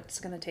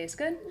what's going to taste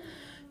good.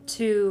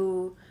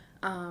 Two,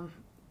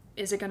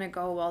 is it going to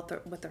go well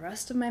with the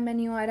rest of my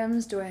menu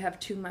items? Do I have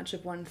too much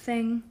of one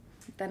thing?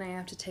 Then I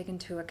have to take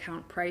into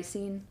account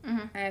pricing.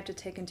 I have to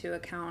take into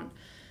account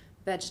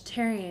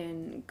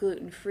vegetarian,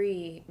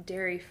 gluten-free,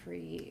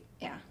 dairy-free.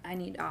 Yeah. I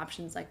need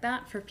options like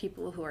that for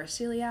people who are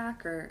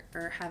celiac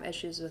or have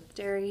issues with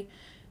dairy.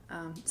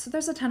 So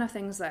there's a ton of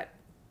things that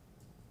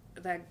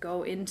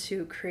go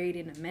into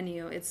creating a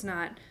menu. It's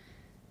not,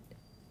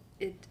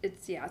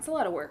 it's a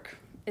lot of work.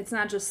 It's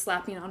not just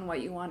slapping on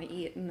what you want to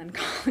eat and then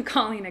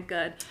calling it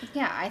good.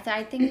 Yeah,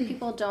 I think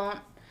people don't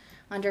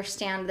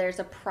understand there's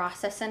a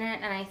process in it,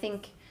 and I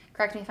think,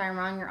 correct me if I'm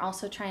wrong, you're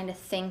also trying to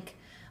think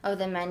of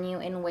the menu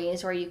in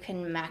ways where you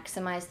can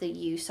maximize the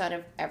use out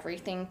of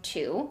everything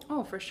too.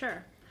 Oh, for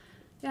sure.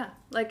 Yeah,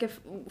 like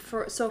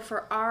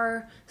for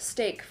our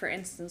steak, for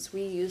instance,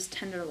 we use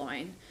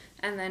tenderloin,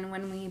 and then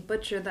when we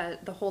butcher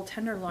the whole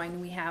tenderloin,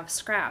 we have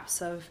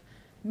scraps of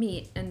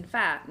meat and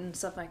fat and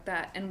stuff like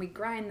that, and we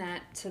grind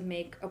that to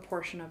make a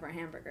portion of our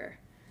hamburger.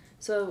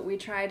 So we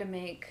try to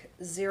make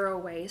zero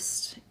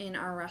waste in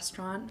our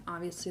restaurant.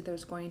 Obviously,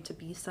 there's going to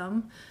be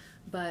some,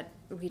 but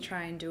we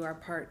try and do our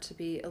part to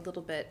be a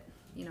little bit,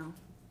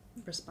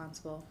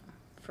 responsible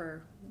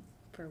for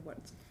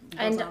what's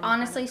and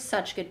honestly,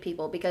 such good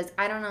people, because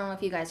I don't know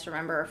if you guys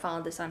remember or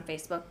followed this on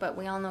Facebook, but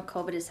we all know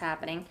COVID is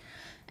happening.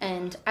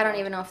 And I don't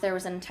even know if there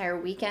was an entire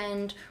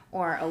weekend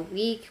or a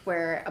week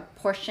where a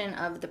portion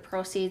of the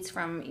proceeds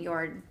from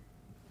your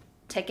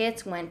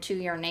tickets went to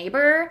your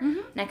neighbor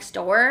next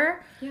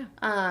door. Yeah.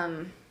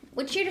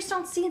 Which you just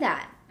don't see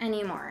that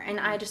anymore. And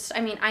I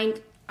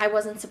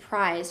wasn't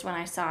surprised when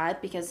I saw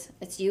it because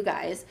it's you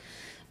guys.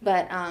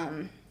 But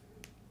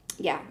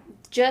yeah,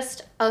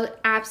 just an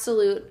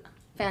absolute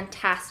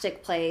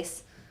fantastic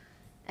place.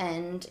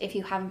 And if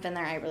you haven't been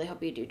there, I really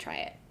hope you do try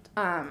it.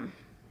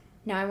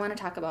 Now I want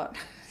to talk about,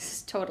 this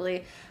is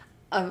totally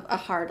a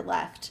hard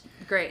left.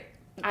 Great.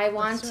 I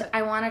want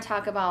to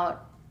talk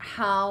about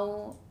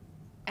how,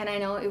 and I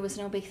know it was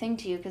no big thing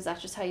to you because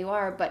that's just how you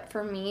are, but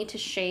for me to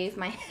shave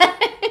my head.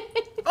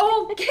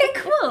 Okay,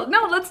 cool.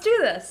 No, let's do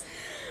this.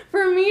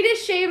 For me to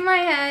shave my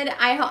head,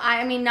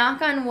 I mean,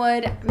 knock on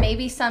wood,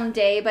 maybe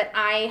someday, but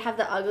I have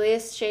the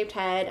ugliest shaved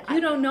head. You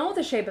don't know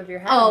the shape of your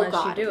head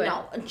unless you do it.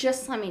 No.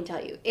 Just let me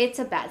tell you, it's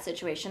a bad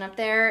situation up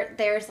there.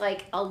 There's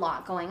like a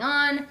lot going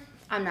on.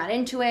 I'm not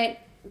into it.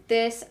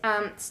 This,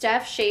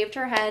 Steph shaved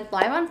her head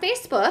live on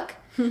Facebook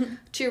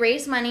to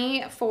raise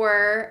money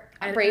for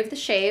Brave the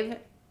Shave.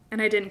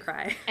 And I didn't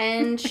cry.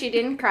 And she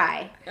didn't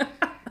cry.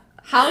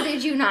 How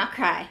did you not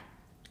cry?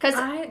 Because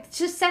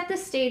to set the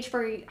stage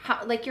for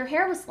how, like, your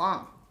hair was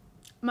long.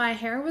 My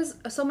hair was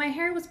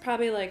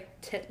probably like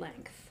tit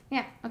length.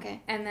 Yeah, okay.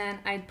 And then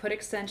I'd put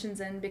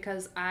extensions in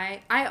because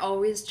I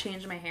always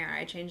change my hair.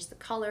 I change the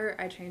color,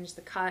 I change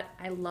the cut.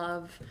 I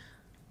love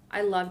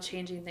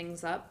changing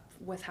things up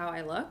with how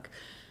I look.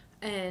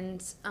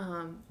 And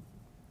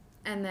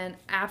then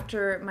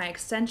after my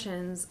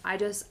extensions, I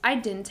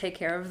didn't take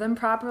care of them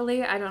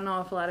properly. I don't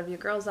know if a lot of you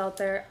girls out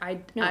there,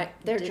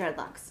 they're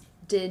dreadlocks.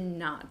 Did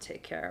not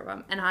take care of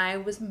them, and I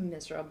was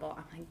miserable.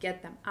 I'm like,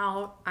 get them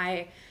out.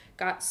 I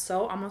got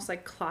so almost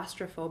like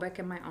claustrophobic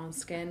in my own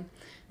skin,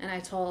 and I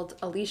told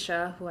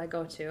Alicia, who I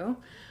go to,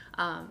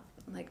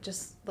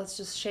 let's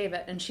just shave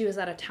it. And she was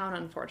out of town,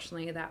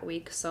 unfortunately, that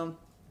week, so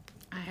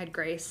I had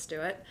Grace do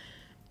it,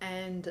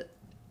 and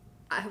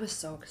I was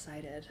so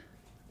excited.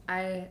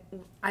 I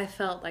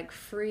felt like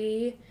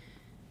free.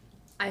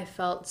 I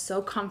felt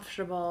so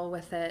comfortable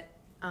with it.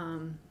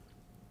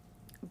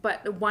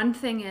 But one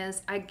thing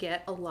is, I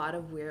get a lot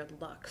of weird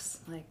looks,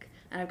 and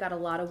I've got a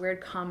lot of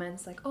weird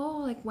comments, like, oh,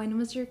 like, when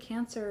was your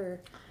cancer?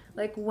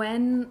 Like,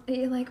 when,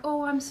 like,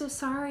 oh, I'm so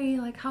sorry,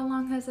 like, how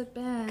long has it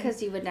been?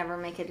 Because you would never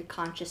make a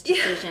conscious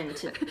decision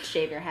to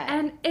shave your head.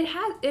 And it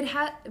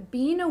had,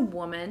 being a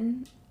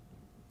woman,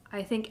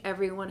 I think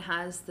everyone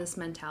has this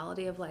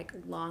mentality of, like,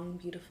 long,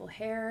 beautiful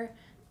hair,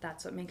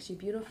 that's what makes you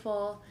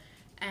beautiful,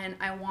 and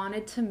I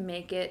wanted to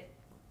make it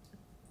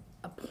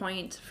a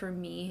point for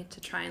me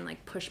to try and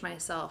like push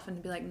myself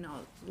and be like, no,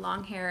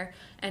 long hair,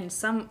 and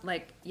some,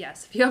 like,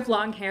 yes, if you have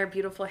long hair,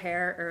 beautiful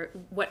hair, or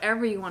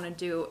whatever you want to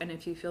do, and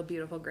if you feel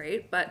beautiful,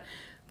 great. But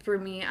for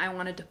me, I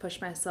wanted to push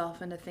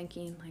myself into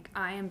thinking like,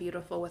 I am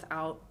beautiful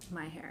without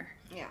my hair.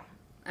 Yeah.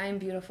 I am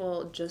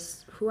beautiful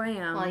just who I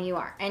am. Well, you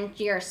are. And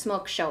you're a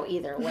smoke show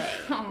either way.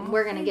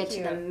 We're going to get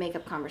to the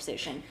makeup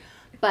conversation.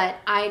 But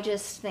I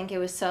just think it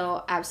was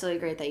so absolutely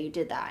great that you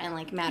did that, and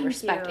like mad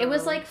respect. It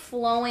was like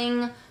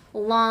flowing,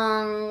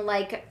 long,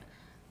 like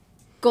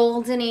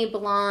goldeny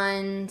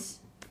blonde.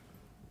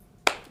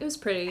 It was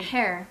pretty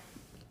hair,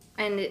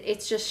 and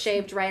it's just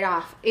shaved right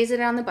off. Is it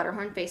on the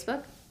Butterhorn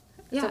Facebook?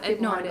 Yeah, so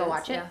people want to go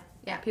watch it.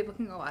 Yeah, people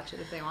can go watch it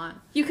if they want.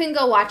 You can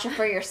go watch it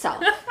for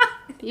yourself.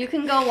 You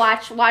can go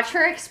watch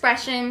her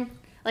expression,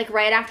 like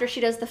right after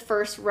she does the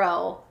first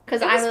row.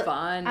 Because it was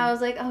fun. I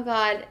was like, oh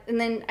god, and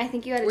then I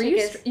think you had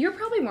to You're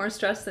probably more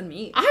stressed than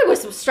me. I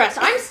was stressed.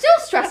 I'm still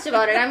stressed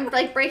about it. I'm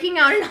like breaking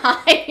out in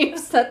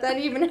hives that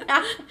even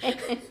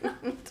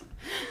happened.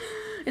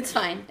 It's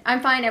fine.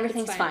 I'm fine.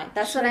 Everything's fine.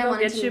 That's what I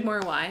wanted to. Get you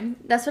more wine.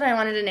 That's what I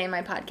wanted to name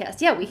my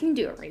podcast. Yeah, we can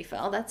do a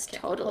refill. That's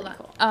totally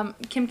cool.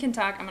 Kim can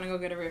talk. I'm gonna go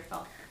get a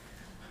refill.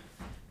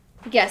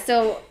 Yeah.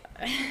 So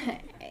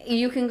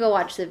you can go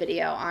watch the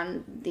video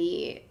on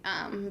the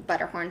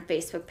Butterhorn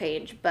Facebook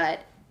page,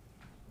 but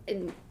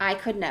I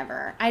could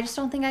never. I just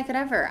don't think I could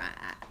ever.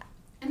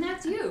 And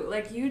that's you.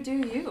 Like, you do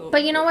you.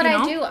 But you know what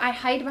I do? I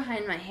hide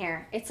behind my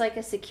hair. It's like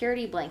a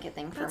security blanket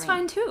thing for me. That's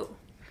fine, too.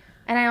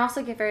 And I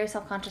also get very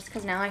self-conscious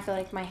because now I feel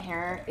like my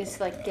hair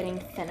is, like, getting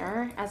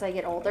thinner as I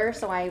get older.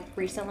 So I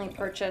recently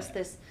purchased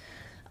this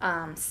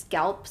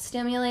scalp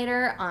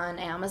stimulator on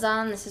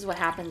Amazon. This is what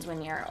happens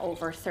when you're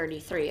over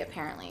 33,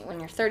 apparently. When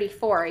you're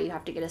 34, you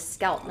have to get a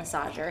scalp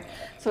massager.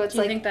 So it's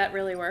do you think that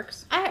really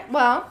works?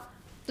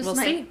 This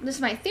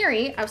is my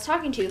theory. I was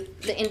talking to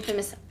the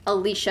infamous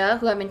Alicia,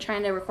 who I've been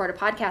trying to record a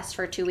podcast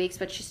for 2 weeks,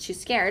 but she's too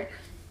scared.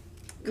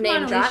 Come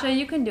on, Alicia,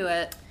 you can do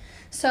it.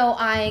 So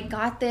I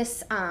got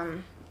this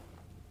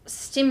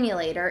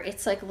stimulator.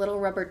 It's like little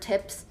rubber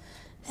tips,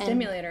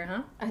 Stimulator,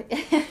 huh?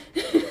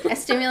 A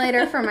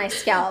stimulator for my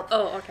scalp.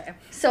 Oh, okay.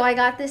 So I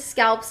got this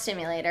scalp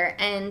stimulator,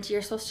 and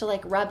you're supposed to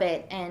like rub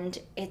it, and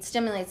it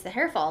stimulates the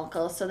hair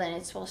follicles, so then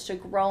it's supposed to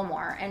grow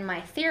more. And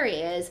my theory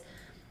is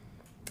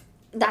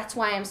that's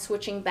why I'm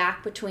switching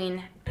back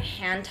between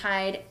hand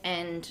tied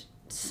and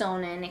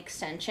sewn in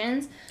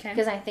extensions,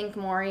 because I think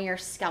more your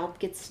scalp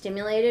gets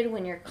stimulated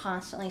when you're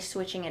constantly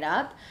switching it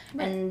up,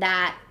 and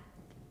that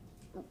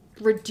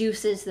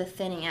reduces the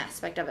thinning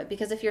aspect of it,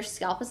 because if your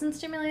scalp isn't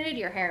stimulated,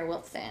 your hair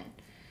will thin.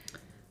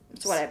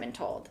 That's what I've been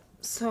told.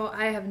 So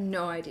I have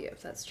no idea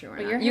if that's true or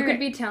But not. You could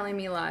be telling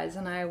me lies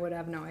and I would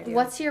have no idea.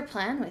 What's your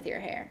plan with your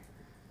hair?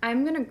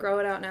 I'm gonna grow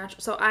it out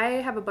natural. So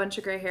I have a bunch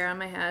of gray hair on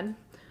my head.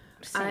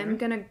 Same.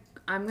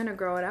 I'm gonna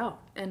grow it out,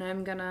 and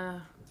I'm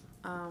gonna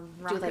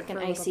rock do like it for an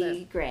a little icy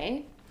bit.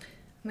 gray.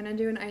 I'm gonna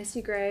do an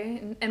icy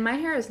gray, and my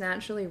hair is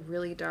naturally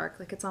really dark,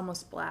 like it's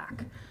almost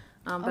black.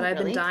 But I've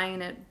been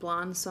dyeing it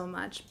blonde so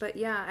much. But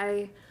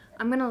yeah,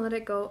 I'm gonna let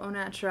it go au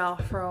naturel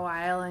for a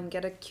while and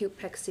get a cute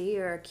pixie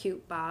or a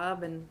cute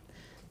bob and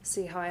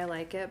see how I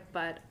like it.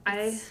 But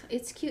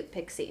It's cute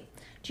pixie.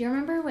 Do you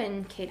remember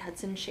when Kate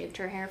Hudson shaved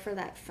her hair for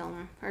that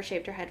film, or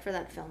shaved her head for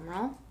that film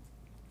role?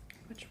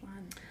 Which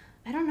one?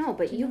 I don't know,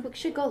 but you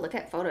should go look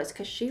at photos,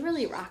 because she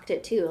really rocked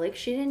it too. Like,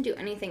 she didn't do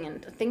anything,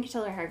 and I think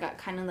until her hair got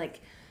kind of like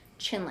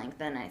chin length,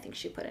 then I think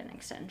she put in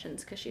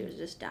extensions because she was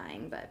just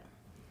dyeing. But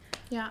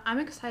yeah, I'm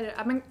excited.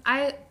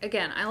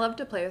 I love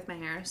to play with my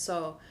hair,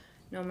 so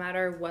no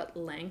matter what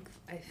length,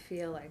 I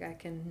feel like I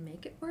can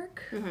make it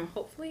work.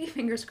 Hopefully,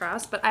 fingers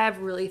crossed. But I have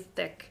really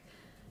thick,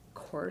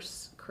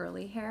 coarse,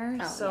 curly hair,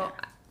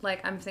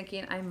 like I'm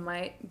thinking I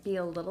might be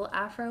a little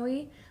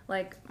afro-y,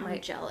 like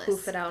might jealous.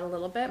 poof it out a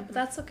little bit, but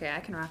that's okay. I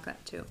can rock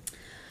that too.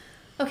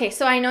 okay,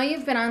 so I know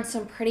you've been on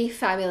some pretty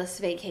fabulous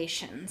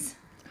vacations.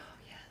 Oh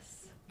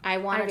yes. I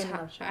want really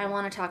love to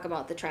traveling. talk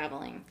about the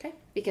traveling. Okay.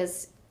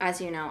 Because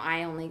as you know,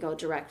 I only go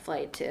direct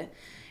flight to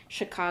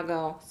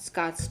Chicago,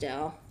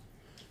 Scottsdale.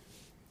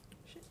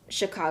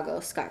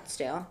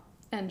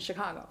 And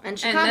Chicago. And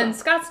Chicago. And then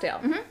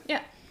Scottsdale.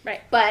 Yeah.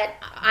 Right. But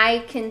I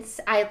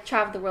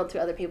travel the world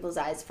through other people's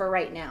eyes for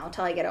right now,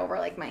 until I get over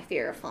like my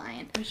fear of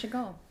flying. We should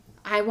go.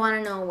 I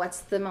want to know, what's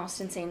the most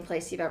insane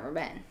place you've ever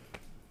been?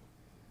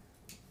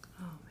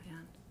 Oh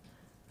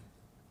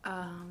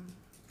man.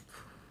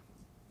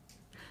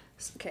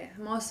 Okay,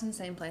 most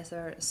insane place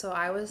ever. So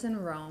I was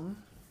in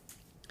Rome,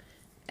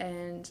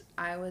 and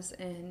I was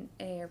in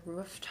a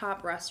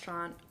rooftop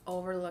restaurant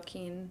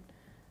overlooking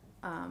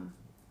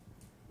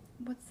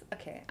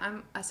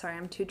I'm sorry,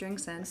 I'm 2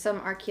 drinks in. Some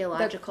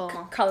archaeological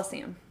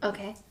Colosseum.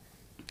 Okay.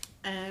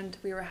 And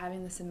we were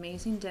having this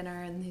amazing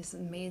dinner, and these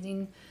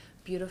amazing,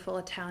 beautiful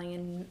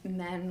Italian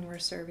men were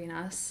serving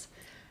us.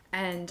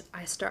 And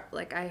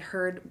I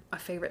heard a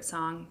favorite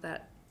song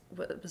that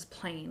was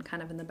playing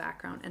kind of in the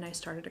background, and I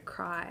started to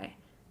cry,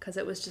 because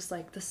it was just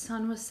like the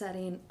sun was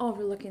setting,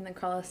 overlooking the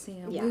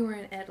Colosseum. Yeah. We were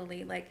in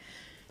Italy. Like,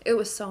 it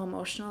was so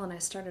emotional, and I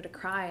started to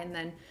cry. And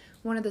then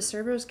one of the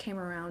servers came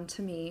around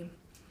to me.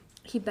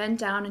 He bent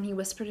down and he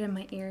whispered in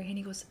my ear, and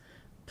he goes,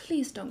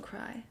 "Please don't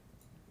cry."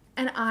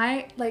 And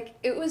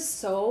it was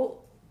so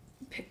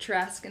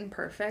picturesque and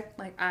perfect.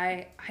 Like,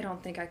 I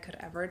don't think I could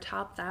ever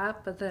top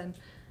that. But then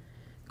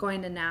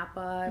going to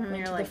Napa,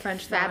 went to the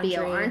French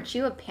Fabio, Laundry. aren't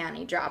you a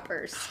panty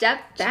dropper?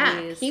 Step back.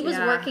 Jeez, He was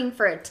yeah. working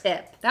for a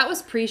tip. That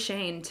was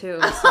pre-Shane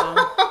too, so.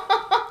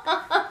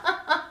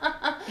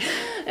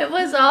 It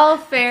was all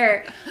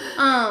fair.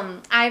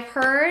 I've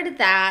heard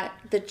that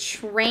the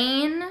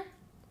train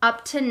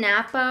up to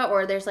Napa,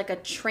 or there's like a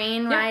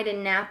train ride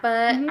in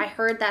Napa, I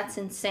heard that's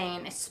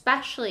insane,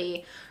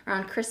 especially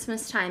around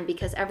Christmas time,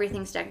 because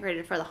everything's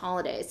decorated for the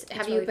holidays.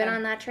 Have you really been fun.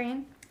 on that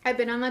train? I've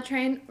been on that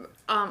train.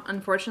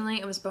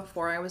 Unfortunately, it was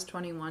before I was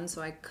 21,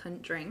 so I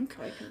couldn't drink.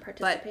 Oh, you can But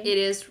participate.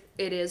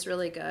 it is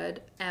really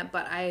good.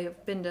 But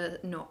I've been to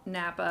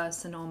Napa,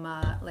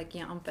 Sonoma, like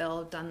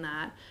Yountville, done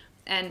that.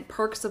 And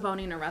perks of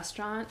owning a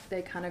restaurant,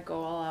 they kind of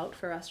go all out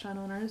for restaurant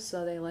owners.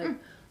 So they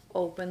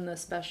open the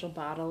special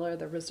bottle or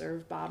the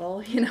reserve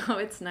bottle. You know,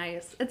 it's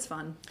nice. It's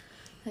fun.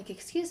 Like,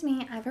 excuse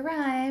me, I've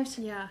arrived.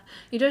 Yeah.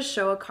 You just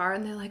show a car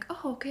and they're like,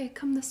 "Oh, okay,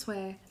 come this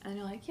way." And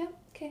you're like, "Yep,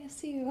 okay, I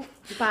see you."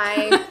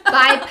 Bye,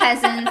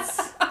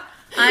 peasants.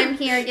 I'm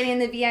here getting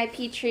the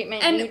VIP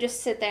treatment, and you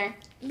just sit there.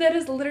 That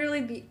is literally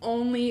the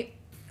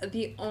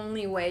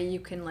only way you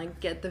can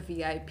get the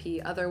VIP.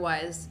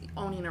 Otherwise,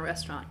 owning a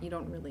restaurant, you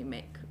don't really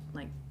make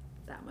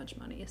that much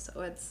money.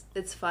 So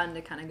it's fun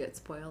to kind of get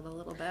spoiled a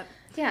little bit.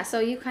 Yeah, so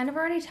you kind of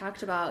already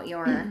talked about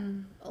your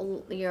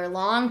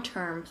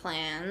long-term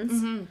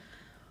plans.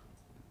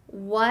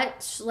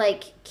 What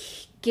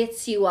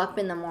gets you up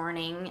in the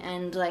morning,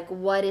 and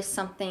what is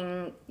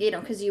something,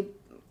 because you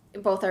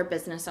both are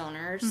business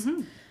owners,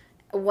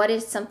 what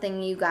is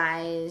something you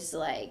guys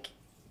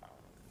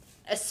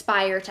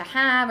aspire to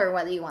have, or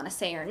whether you want to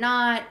say or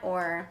not,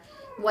 or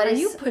what Are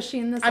you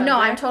pushing this? No,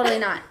 I'm totally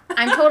not.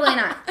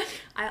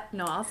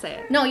 No, I'll say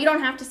it. No, you don't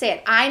have to say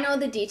it. I know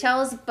the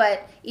details,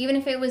 but even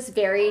if it was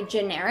very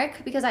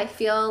generic, because I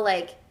feel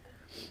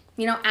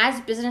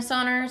as business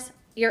owners,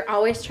 you're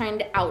always trying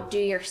to outdo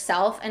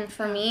yourself. And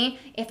for me,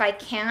 if I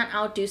can't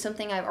outdo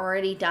something I've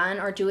already done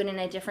or do it in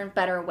a different,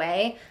 better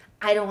way,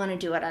 I don't want to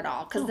do it at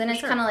all. Because then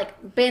it's kind of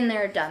like been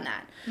there, done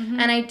that.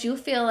 And I do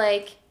feel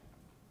like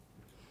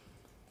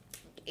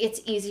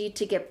it's easy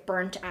to get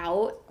burnt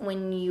out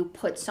when you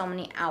put so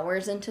many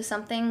hours into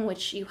something,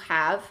 which you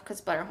have, because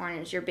Butterhorn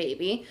is your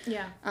baby.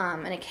 Yeah.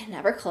 And it can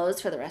never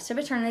close for the rest of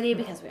eternity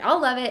because we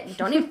all love it and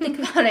don't even think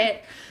about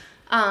it.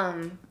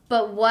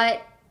 But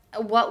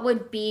what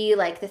would be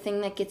like the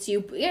thing that gets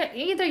you,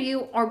 either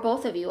you or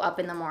both of you, up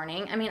in the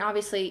morning? I mean,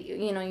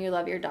 obviously, you know, you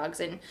love your dogs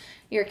and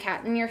your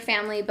cat and your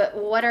family, but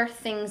what are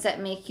things that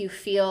make you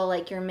feel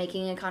like you're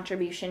making a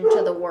contribution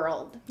to the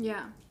world?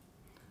 Yeah.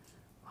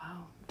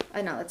 Wow.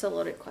 I know, that's a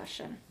loaded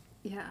question.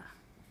 Yeah.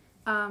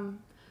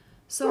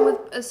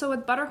 So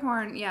with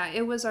Butterhorn, yeah,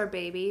 it was our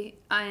baby,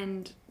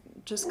 and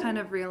just kind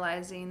of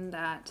realizing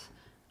that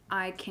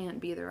I can't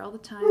be there all the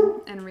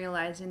time, and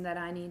realizing that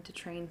I need to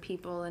train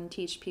people and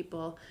teach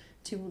people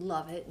to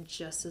love it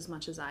just as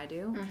much as I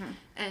do.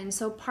 And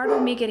so part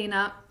of me getting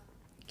up,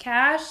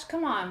 Cash,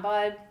 come on,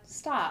 bud,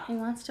 stop. He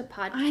wants to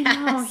podcast. I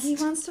know, he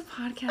wants to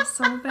podcast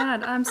so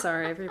bad. I'm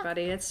sorry,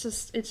 everybody. It's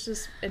just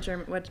a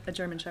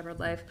German Shepherd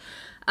life.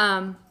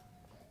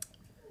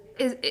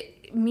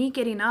 Me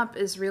getting up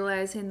is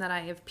realizing that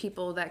I have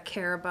people that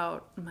care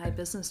about my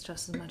business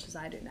just as much as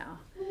I do now.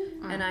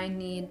 And I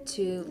need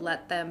to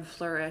let them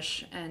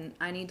flourish, and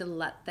I need to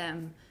let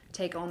them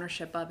take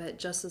ownership of it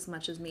just as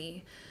much as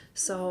me.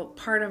 So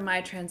part of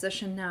my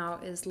transition now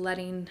is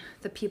letting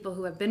the people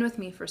who have been with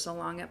me for so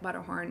long at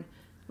Butterhorn,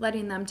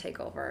 letting them take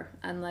over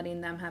and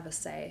letting them have a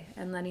say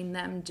and letting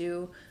them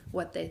do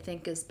what they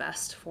think is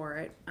best for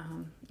it.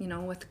 You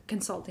know, with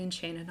consulting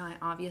Shane and I,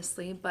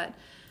 obviously, but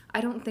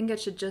I don't think it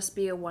should just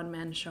be a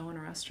one-man show in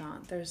a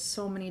restaurant. There's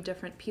so many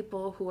different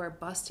people who are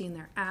busting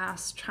their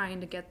ass trying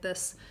to get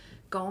this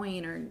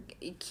going or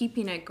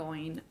keeping it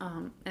going,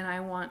 and I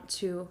want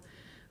to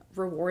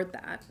reward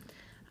that.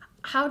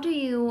 How do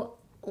you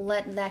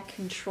let that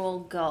control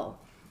go?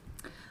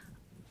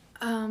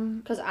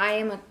 Because I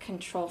am a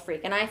control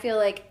freak, and I feel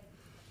like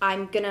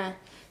I'm gonna.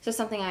 So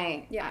something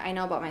I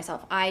know about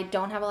myself. I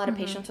don't have a lot of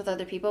patience with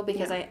other people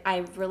because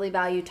I really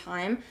value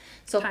time.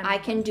 So if I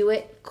can do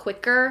it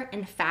quicker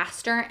and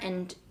faster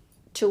and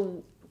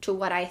to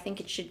what I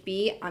think it should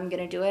be, I'm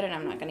gonna do it, and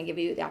I'm not gonna give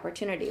you the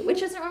opportunity,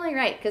 which isn't really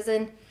right, because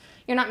then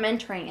you're not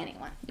mentoring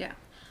anyone. Yeah.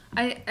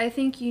 I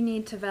think you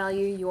need to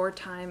value your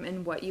time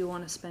and what you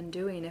want to spend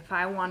doing. If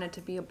I wanted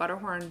to be a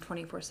Butterhorn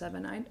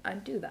 24/7,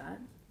 I'd do that.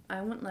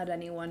 I wouldn't let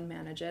anyone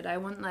manage it. I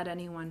wouldn't let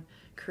anyone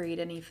create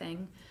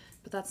anything.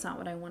 But that's not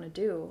what I want to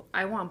do.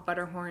 I want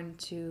Butterhorn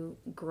to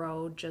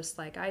grow just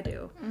like I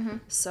do.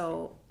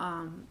 So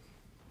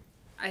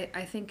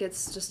I think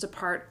it's just a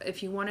part,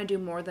 if you want to do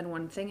more than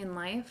one thing in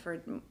life, or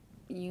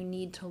you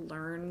need to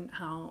learn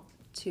how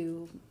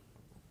to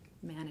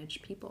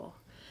manage people.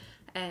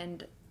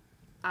 And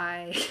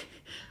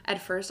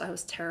at first I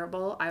was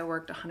terrible. I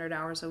worked 100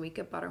 hours a week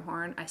at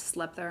Butterhorn. I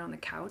slept there on the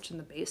couch in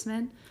the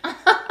basement.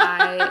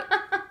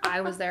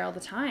 I was there all the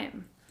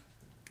time.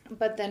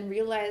 But then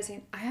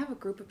realizing I have a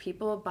group of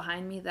people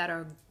behind me that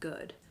are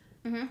good,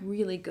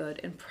 really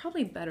good, and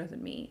probably better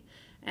than me.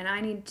 And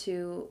I need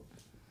to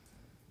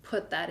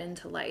put that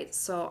into light.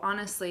 So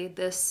honestly,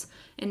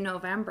 in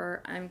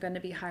November, I'm going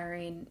to be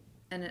hiring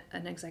an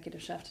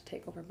executive chef to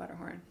take over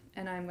Butterhorn.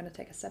 And I'm going to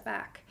take a step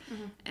back.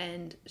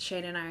 And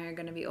Shane and I are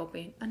going to be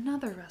opening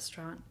another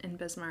restaurant in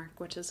Bismarck,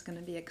 which is going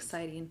to be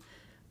exciting.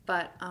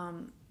 But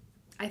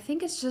I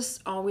think it's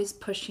just always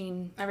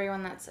pushing.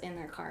 Everyone that's in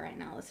their car right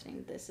now listening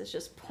to this is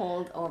just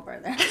pulled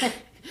over.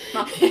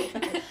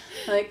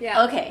 Like,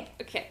 yeah, okay,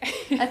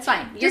 that's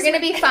fine. You're gonna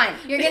be fine.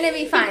 You're gonna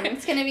be fine.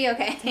 It's gonna be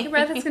okay. Take a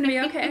breath. It's gonna be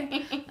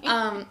okay.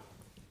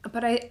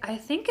 But I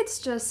think it's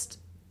just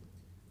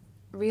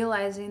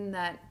realizing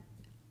that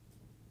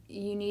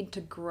you need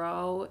to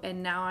grow,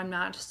 and now I'm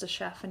not just a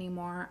chef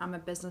anymore. I'm a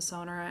business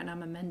owner, and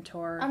I'm a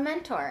mentor.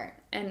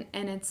 And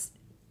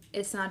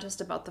it's not just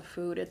about the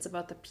food, it's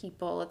about the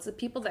people. It's the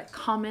people that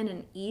come in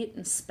and eat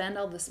and spend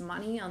all this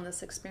money on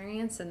this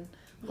experience, and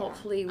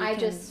hopefully we can...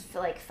 just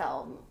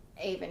fell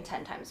even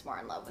 10 times more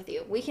in love with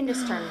you. We can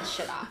just turn this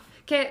shit off.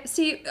 Okay,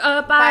 see,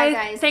 bye. Bye,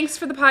 guys. Thanks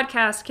for the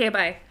podcast. Okay,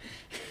 bye.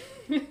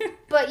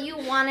 But you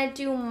want to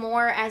do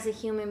more as a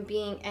human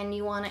being, and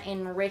you want to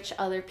enrich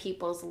other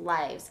people's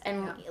lives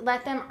and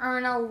let them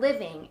earn a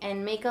living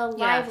and make a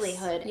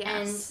livelihood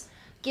and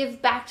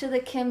give back to the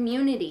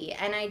community.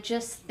 And I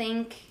just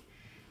think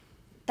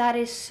that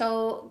is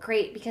so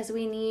great, because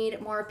we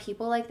need more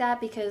people like that,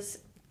 because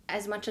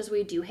as much as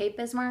we do hate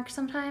Bismarck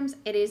sometimes,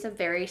 it is a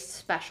very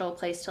special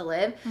place to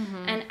live.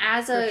 And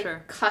as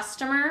a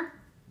customer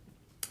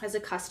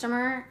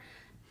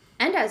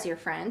and as your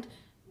friend,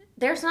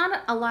 there's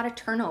not a lot of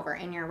turnover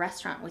in your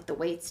restaurant with the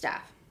wait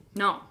staff.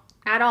 No.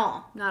 At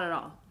all. Not at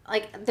all.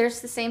 Like,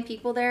 there's the same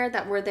people there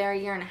that were there a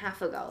year and a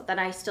half ago that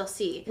I still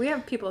see. We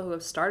have people who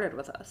have started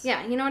with us.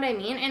 Yeah, you know what I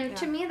mean? And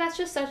to me, that's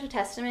just such a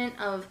testament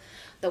of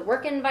the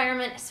work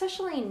environment,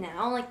 especially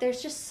now. Like,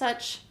 there's just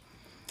such...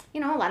 you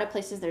know, a lot of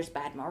places there's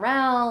bad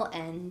morale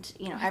and,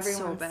 you know, It's so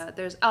everyone's bad.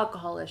 There's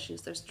alcohol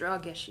issues. There's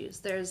drug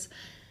issues.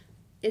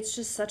 It's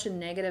just such a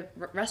negative.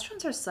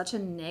 Restaurants are such a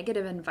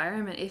negative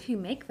environment if you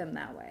make them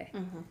that way.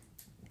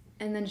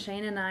 And then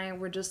Shane and I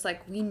were just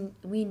like,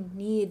 we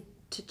need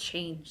to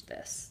change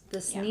this.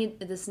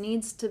 This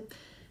needs to,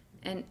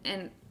 and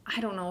I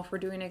don't know if we're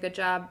doing a good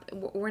job.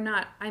 We're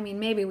not. I mean,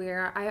 maybe we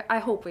are. I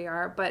hope we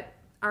are. But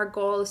our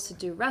goal is to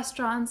do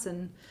restaurants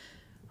and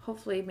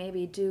hopefully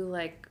maybe do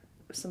like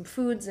some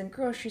foods in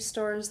grocery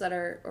stores that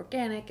are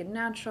organic and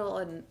natural.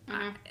 And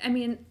I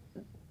mean,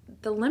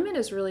 the limit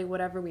is really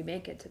whatever we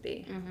make it to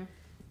be.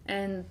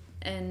 And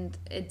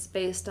it's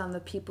based on the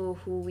people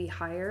who we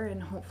hire,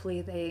 and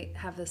hopefully they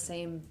have the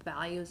same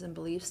values and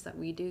beliefs that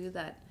we do,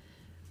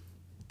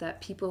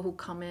 that people who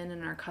come in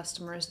and our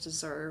customers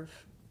deserve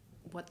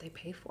what they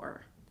pay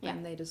for,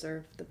 and they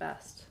deserve the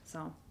best.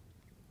 So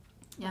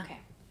yeah. Okay.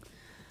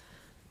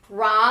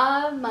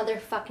 Raw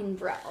motherfucking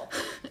bro.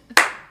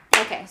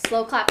 Okay,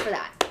 slow clap for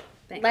that.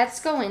 Thanks.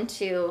 Let's go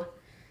into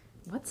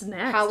What's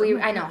next?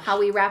 how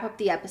we wrap up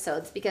the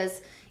episodes,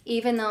 because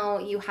even though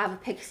you have a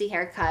pixie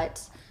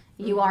haircut,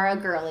 you are a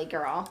girly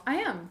girl. I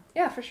am.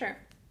 Yeah, for sure.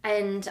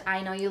 And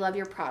I know you love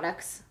your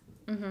products.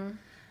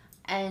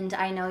 And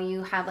I know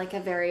you have like a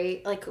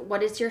very, like,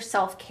 what is your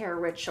self-care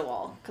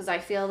ritual? Because I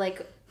feel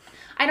like,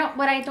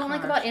 what I don't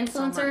like about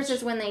influencers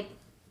is when they,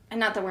 and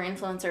not that we're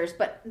influencers,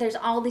 but there's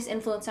all these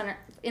influencers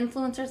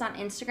on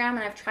Instagram, and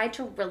I've tried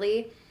to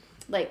really,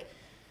 like,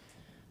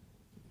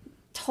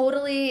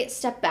 totally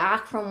step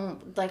back from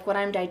like what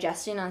I'm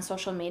digesting on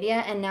social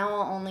media, and now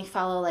I'll only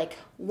follow like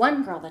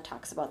one girl that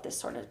talks about this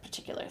sort of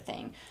particular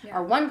thing,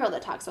 or one girl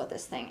that talks about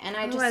this thing, and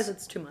Otherwise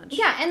it's too much.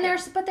 Yeah, and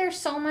there's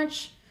so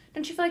much.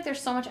 Don't you feel like there's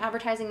so much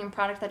advertising and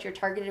product that you're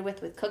targeted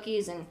with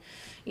cookies and,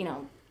 you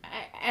know,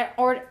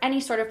 or any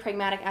sort of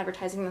pragmatic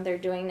advertising that they're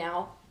doing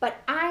now? But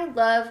I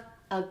love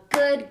a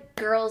good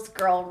girl's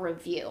girl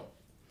review.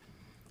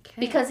 Okay.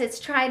 Because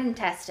it's tried and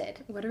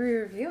tested. What are we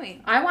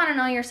reviewing? I want to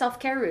know your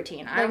self-care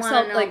routine. I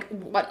want to know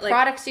what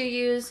products you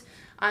use.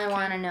 I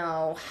want to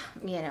know,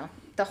 you know,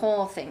 the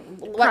whole thing.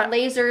 What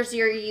lasers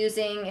you're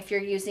using, if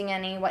you're using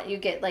any, what you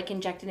get like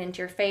injected into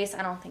your face.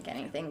 I don't think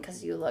anything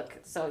because you look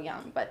so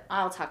young, but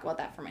I'll talk about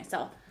that for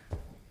myself.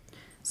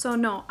 So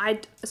no, I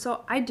get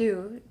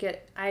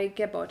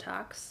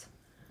Botox.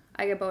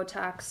 I get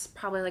Botox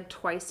probably like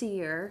twice a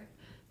year,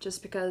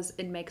 just because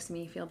it makes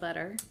me feel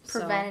better.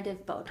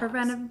 Preventative Botox.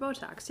 Preventative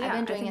Botox, yeah. I've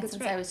been doing it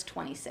since I was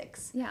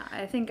 26. Yeah,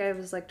 I think I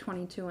was like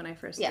 22 when I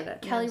first did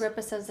it. Kelly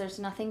Ripa says there's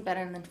nothing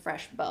better than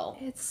fresh bow.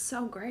 It's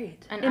so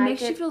great. And it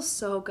makes you feel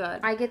so good.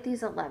 I get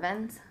these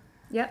 11s.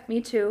 Yep,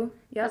 me too.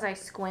 Yep. Because I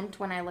squint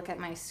when I look at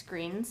my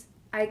screens.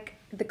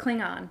 The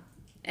Klingon.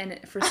 And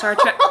for Star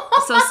Trek,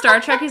 so Star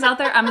Trekkies out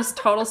there, I'm a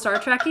total Star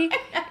Trekkie.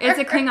 It's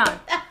a Klingon.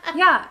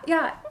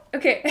 Yeah.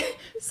 Okay,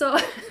 so,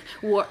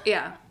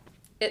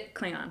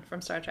 Klingon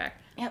from Star Trek.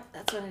 Yep,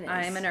 that's what it is.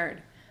 I'm a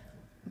nerd.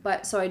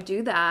 But, so I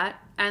do that,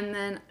 and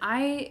then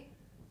I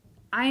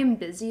am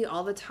busy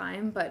all the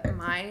time, but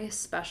my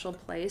special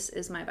place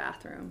is my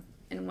bathroom.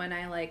 And when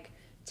I, like,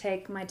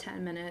 take my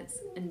 10 minutes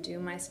and do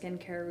my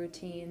skincare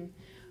routine,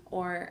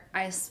 or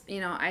I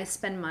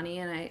spend money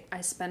and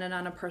I spend it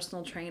on a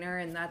personal trainer,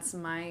 and that's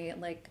my,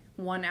 like,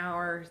 1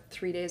 hour,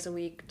 3 days a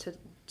week to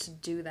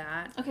do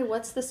that. Okay,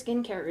 what's the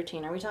skincare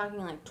routine? Are we talking,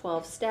 like,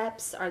 12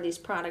 steps? Are these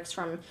products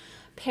from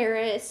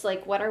Paris?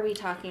 Like, what are we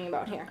talking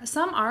about here?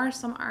 Some are,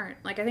 some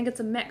aren't. Like, I think it's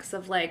a mix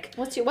of, like...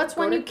 What's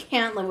one you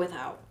can't live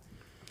without?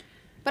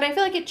 But I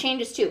feel like it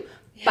changes, too.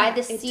 Yeah, by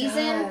the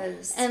season,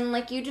 does. And,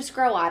 like, you just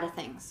grow out of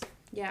things.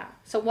 Yeah.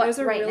 So what's There's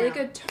a right really now?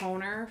 good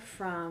toner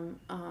from...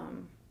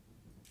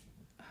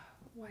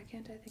 why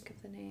can't I think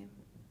of the name?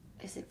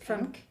 Is it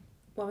pink?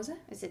 What was it?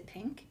 Is it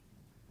pink?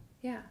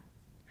 Yeah.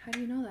 How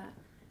do you know that?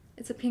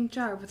 It's a pink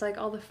jar with, like,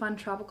 all the fun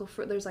tropical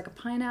fruit. There's, like, a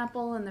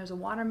pineapple and there's a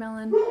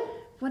watermelon.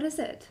 What is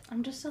it?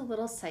 I'm just a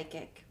little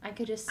psychic. I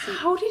could just see.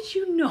 How did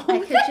you know I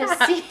could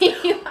just see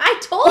you.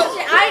 I told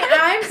you.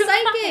 I'm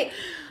psychic.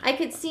 I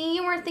could see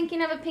you weren't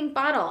thinking of a pink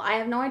bottle. I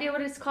have no idea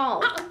what it's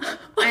called.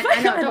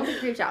 I know. Don't be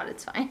creeped out.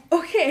 It's fine.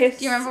 Okay.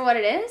 Do you remember what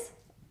it is?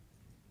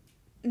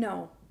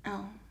 No.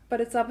 Oh.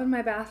 But it's up in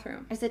my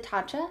bathroom. Is it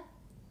Tatcha?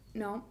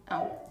 No.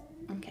 Oh.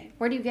 Okay.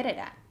 Where do you get it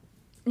at?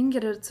 You can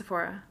get it at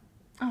Sephora.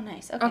 Oh,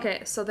 nice. Okay.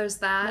 Okay, so there's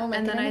that, We'll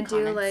and then I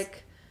do comments.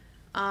 like,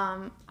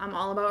 I'm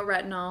all about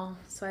retinol,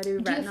 so I do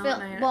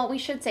retinol. Well, we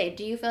should say,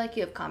 do you feel like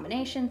you have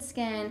combination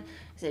skin?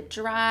 Is it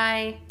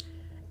dry?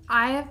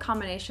 I have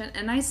combination,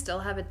 and I still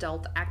have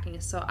adult acne,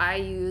 so I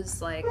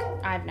use like...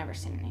 I've never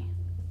seen any.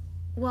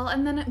 Well,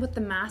 and then with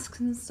the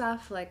masks and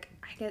stuff, like,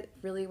 I get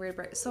really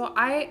weird. So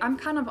I'm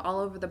kind of all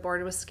over the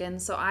board with skin,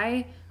 so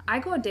I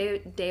go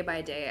day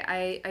by day.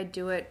 I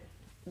do it,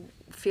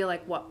 feel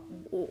like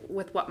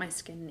with what my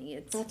skin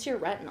needs. What's your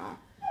retinol?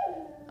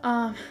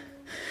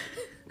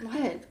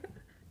 What?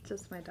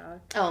 Just my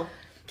dog. Oh,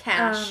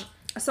 Cash.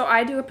 So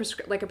I do a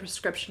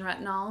prescription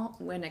retinol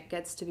when it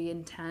gets to be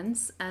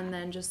intense, and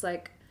then just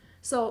like,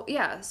 so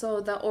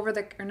not the over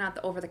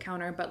the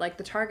counter, but like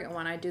the Target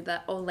one, I do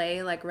the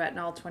Olay like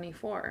retinol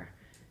 24,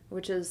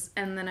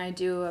 and then I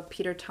do a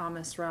Peter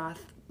Thomas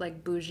Roth,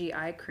 like, bougie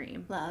eye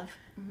cream. Love.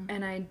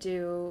 And I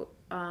do,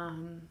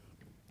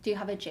 Do you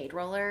have a jade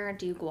roller?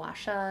 Do you gua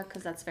sha?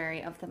 Because that's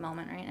very of the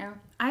moment right now.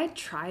 I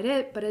tried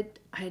it, but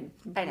I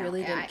know.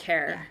 really didn't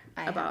care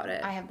about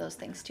it. I have those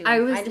things too. I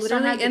was just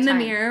don't have literally in the time.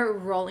 mirror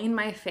rolling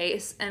my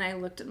face, and I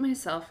looked at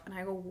myself, and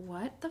I go,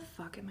 what the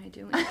fuck am I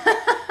doing?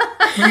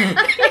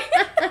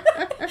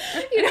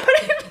 You know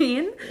what I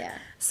mean? Yeah.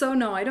 So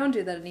no, I don't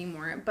do that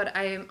anymore. But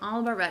I'm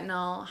all about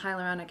retinol,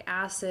 hyaluronic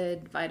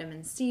acid,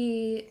 vitamin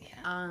C.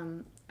 Yeah.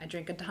 I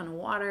drink a ton of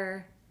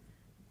water,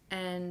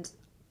 and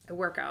I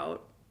work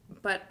out.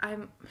 But I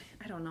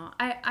don't know.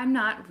 I'm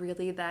not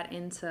really that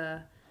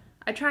into.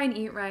 I try and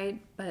eat right,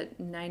 but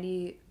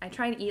I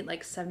try and eat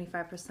like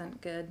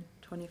 75% good,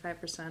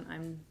 25%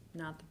 I'm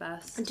not the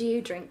best. Do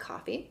you drink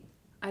coffee?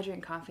 I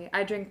drink coffee.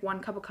 I drink 1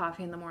 cup of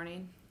coffee in the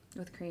morning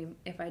with cream.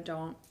 If I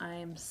don't, I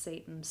am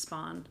Satan's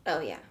spawn. Oh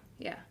yeah.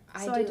 Yeah.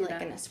 I So do like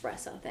that. an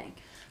espresso thing.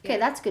 Okay, Yeah.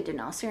 that's good to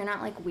know. So you're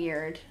not like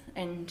weird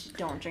and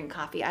don't drink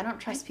coffee. I don't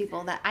trust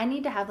people that I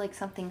need to have like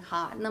something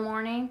hot in the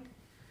morning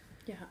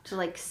Yeah. to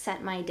like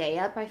set my day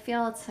up. I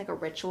feel it's like a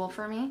ritual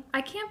for me.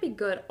 I can't be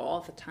good all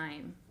the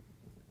time.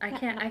 I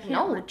can't.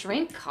 No,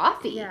 drink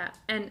coffee. Yeah,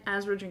 and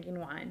as we're drinking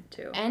wine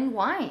too. And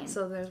wine.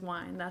 So there's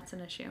wine. That's an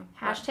issue.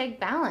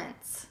 Hashtag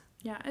balance.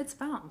 Yeah, it's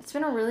balanced. It's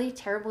been a really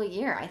terrible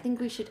year. I think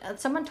we should.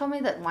 Someone told me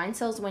that wine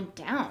sales went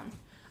down.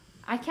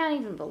 I can't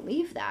even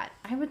believe that.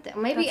 I would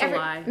maybe That's a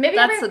lie. Maybe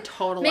That's a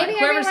total lie. Maybe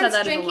Whoever said everyone's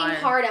that is a drinking liar.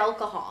 hard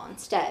alcohol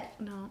instead.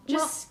 No.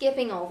 Just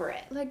skipping over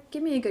it. Like,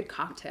 give me a good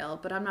cocktail,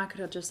 but I'm not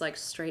gonna just like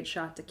straight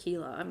shot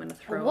tequila. I'm gonna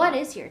throw. What up.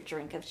 is your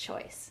drink of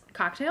choice?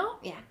 Cocktail?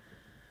 Yeah.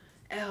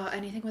 Oh,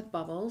 anything with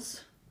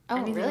bubbles. Oh,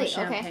 anything really? with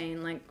Okay.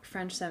 champagne, like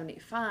French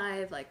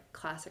 75, like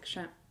classic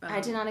champagne.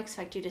 I did not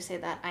expect you to say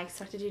that. I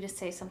expected you to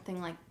say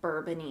something like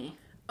bourbon-y.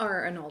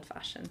 Or an old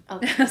fashioned.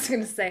 Okay. I was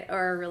gonna say,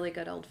 or a really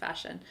good old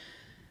fashioned.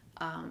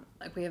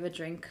 Like we have a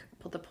drink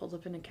pulled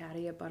up in a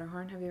caddy at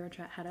Butterhorn. Have you ever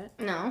had it?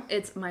 No.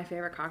 It's my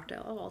favorite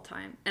cocktail of all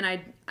time, and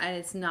I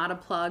it's not a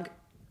plug.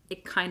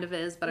 It kind of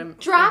is, but I'm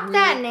Drop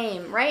that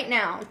name right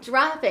now.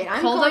 Drop it.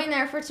 I'm Pulled going up-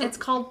 there for some. It's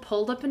called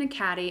Pulled Up in a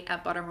Caddy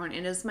at Butterhorn.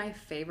 It is my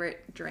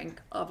favorite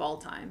drink of all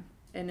time,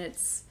 and it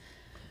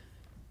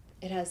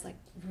has like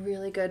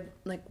really good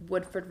like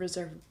Woodford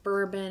Reserve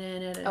bourbon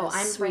in it. Oh,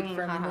 I'm sweet bringing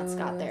Hot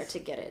Scott vermouth. there to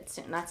get it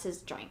soon. That's his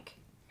drink.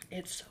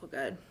 It's so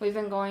good. We've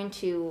been going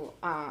to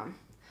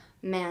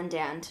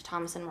Mandan to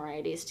Thomas and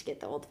Varieties to get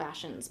the old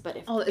fashions, but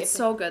if It's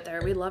so good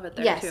there. We love it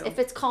there yes, too. if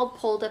it's called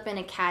Pulled Up in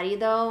a Caddy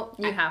though,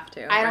 You have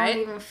to, I right?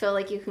 don't even feel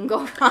like you can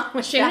go wrong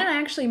with Shane and that.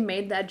 I actually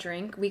made that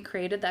drink. We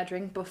created that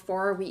drink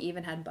before we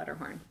even had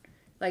Butterhorn.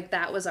 Like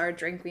that was our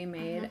drink we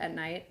made at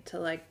night to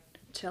like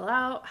chill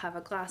out, have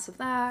a glass of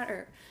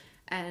that,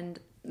 and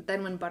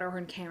then when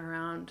Butterhorn came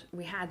around,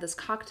 we had this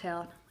cocktail.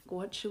 I'm like,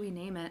 what should we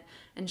name it?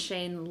 And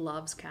Shane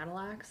loves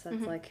Cadillacs.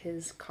 That's like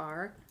his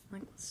car. I'm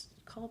like, let's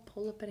call it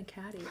Pull Up in a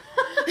Caddy.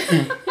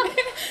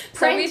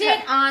 Print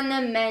it on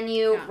the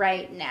menu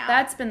right now.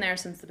 That's been there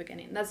since the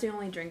beginning. That's the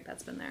only drink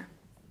that's been there.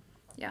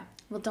 Yeah.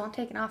 well, don't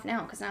take it off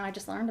now because now I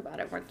just learned about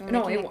it. We're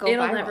No, making it go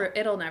it'll viral.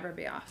 it'll never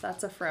be off.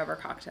 That's a forever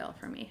cocktail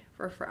for me,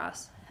 for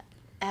us.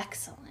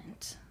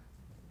 Excellent.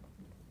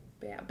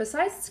 But yeah,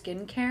 besides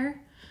skincare,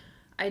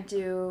 I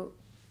do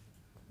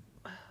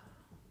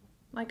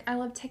like I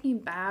love taking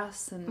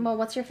baths and Well,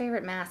 what's your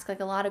favorite mask? Like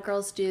a lot of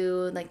girls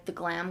do, like the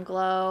Glam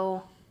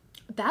Glow.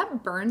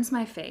 that burns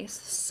my face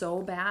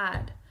so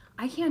bad.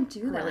 I can't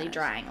do that. Really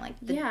drying, like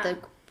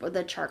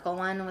the charcoal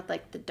one with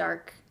like the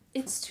dark.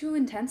 It's too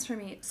intense for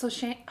me. So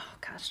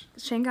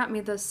Shane got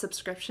me the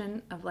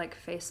subscription of like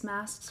face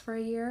masks for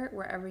a year,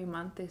 where every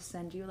month they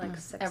send you like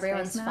 6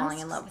 Everyone's face falling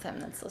in masks. love with him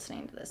that's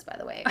listening to this, by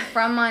the way.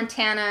 From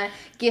Montana,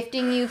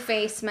 gifting you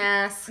face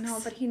masks. No,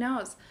 but he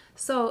knows.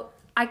 So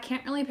I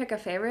can't really pick a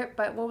favorite,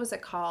 but what was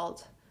it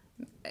called?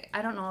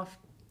 I don't know if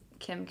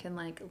Kim can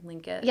like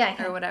link it Yeah, I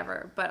can. or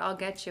whatever, but I'll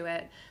get you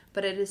it.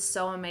 But it is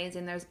so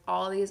amazing. There's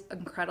all these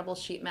incredible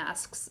sheet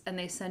masks, and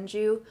they send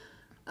you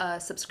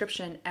a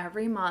subscription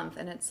every month,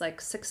 and it's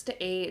like 6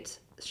 to 8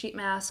 sheet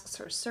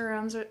masks or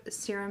serums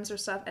or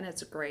stuff, and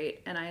it's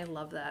great, and I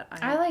love that.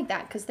 I like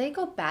that because they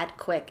go bad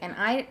quick, and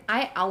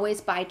I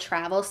always buy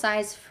travel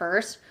size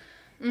first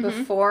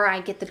before I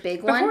get the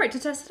big one Before it to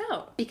test it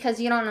out. because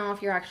you don't know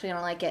if you're actually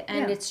gonna like it,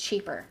 and Yeah. it's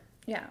cheaper.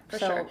 Yeah, for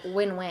So sure.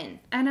 win-win.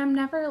 And I'm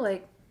never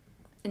like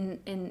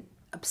in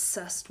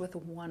obsessed with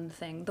one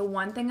thing. The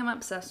one thing I'm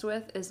obsessed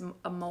with is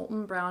a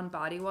molten brown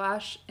body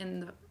wash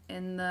in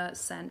the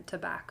scent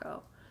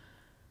tobacco.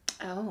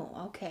 Oh,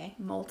 okay.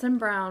 Molten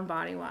brown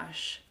body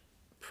wash.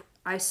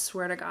 I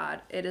swear to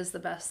God, it is the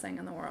best thing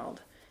in the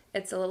world.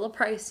 It's a little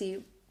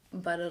pricey,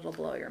 but it'll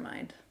blow your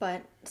mind.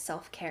 But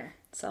self-care.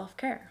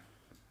 Self-care.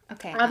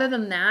 Okay. Other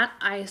than that,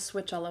 I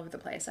switch all over the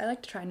place. I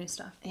like to try new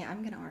stuff. Yeah,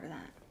 I'm gonna order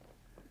that.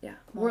 Yeah.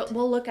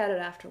 We'll look at it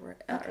afterward.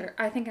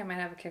 I think I might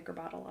have a kicker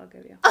bottle I'll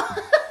give you.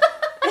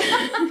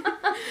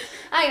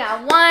 I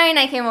got wine.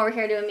 I came over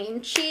here to a meat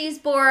and cheese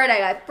board. I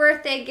got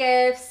birthday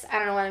gifts. I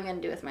don't know what I'm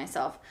gonna do with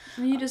myself.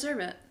 You deserve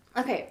it.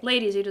 Okay,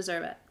 Ladies, you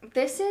deserve it.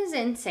 this is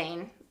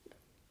insane.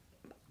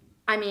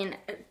 I mean,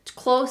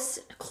 close.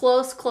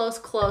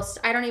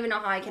 I don't even know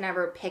how I can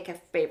ever pick a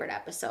favorite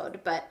episode,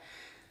 but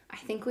I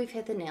think we've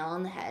hit the nail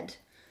on the head.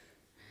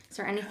 Is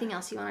there anything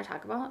else you want to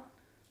talk about?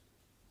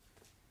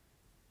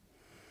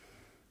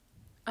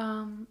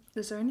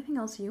 Is there anything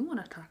else you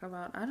want to talk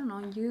about? I don't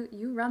know.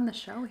 You run the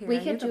show here. We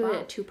You're could the do a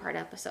boss. 2-part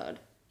episode.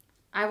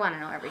 I want to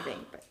know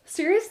everything, but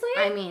Seriously?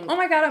 I mean- oh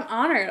my god, I'm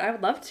honored. I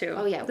would love to.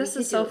 oh yeah, this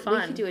we is could so do, fun.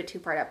 We could do a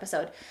 2-part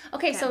episode.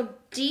 Okay, so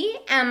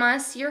DM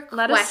us your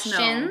Let us know.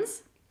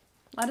 questions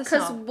Let us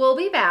because know. we'll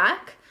be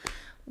back.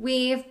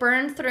 We've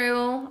burned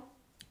through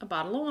A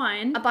bottle of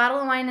wine. a bottle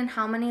of wine and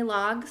how many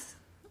logs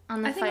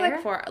on the I think fire?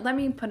 like 4. Let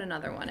me put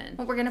another one in.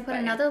 Well, we're gonna put But yeah.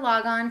 another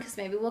log on because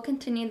maybe we'll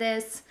continue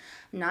this.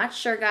 I'm not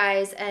sure,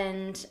 guys.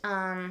 And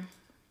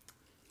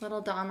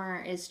little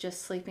Dahmer is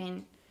just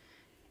sleeping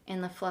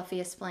in the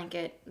fluffiest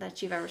blanket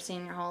that you've ever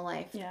seen in your whole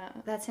life. Yeah.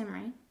 That's him,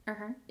 right? Or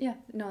her? Yeah.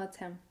 No, that's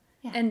him.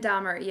 Yeah. And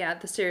Dahmer, yeah,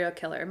 the serial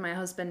killer. My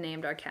husband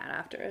named our cat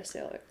after a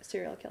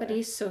serial killer. But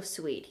he's so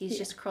sweet. He's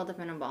just curled up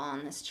in a ball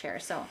in this chair.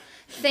 So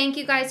thank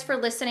you guys for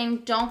listening.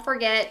 Don't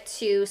forget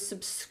to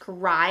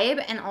subscribe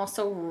and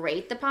also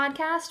rate the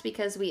podcast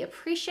because we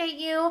appreciate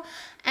you.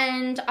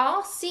 And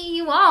I'll see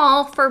you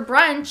all for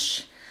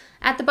brunch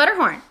at the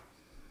Butterhorn.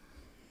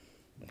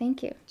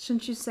 Thank you.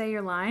 Shouldn't you say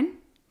your line?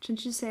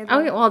 Shouldn't you say that?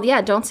 Oh well,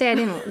 yeah. Don't say I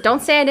didn't.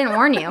 Don't say I didn't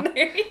warn you.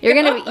 You're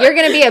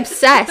gonna be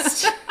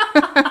obsessed.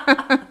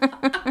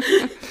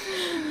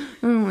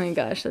 Oh my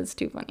gosh, that's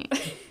too funny.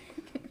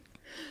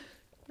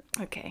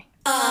 Okay.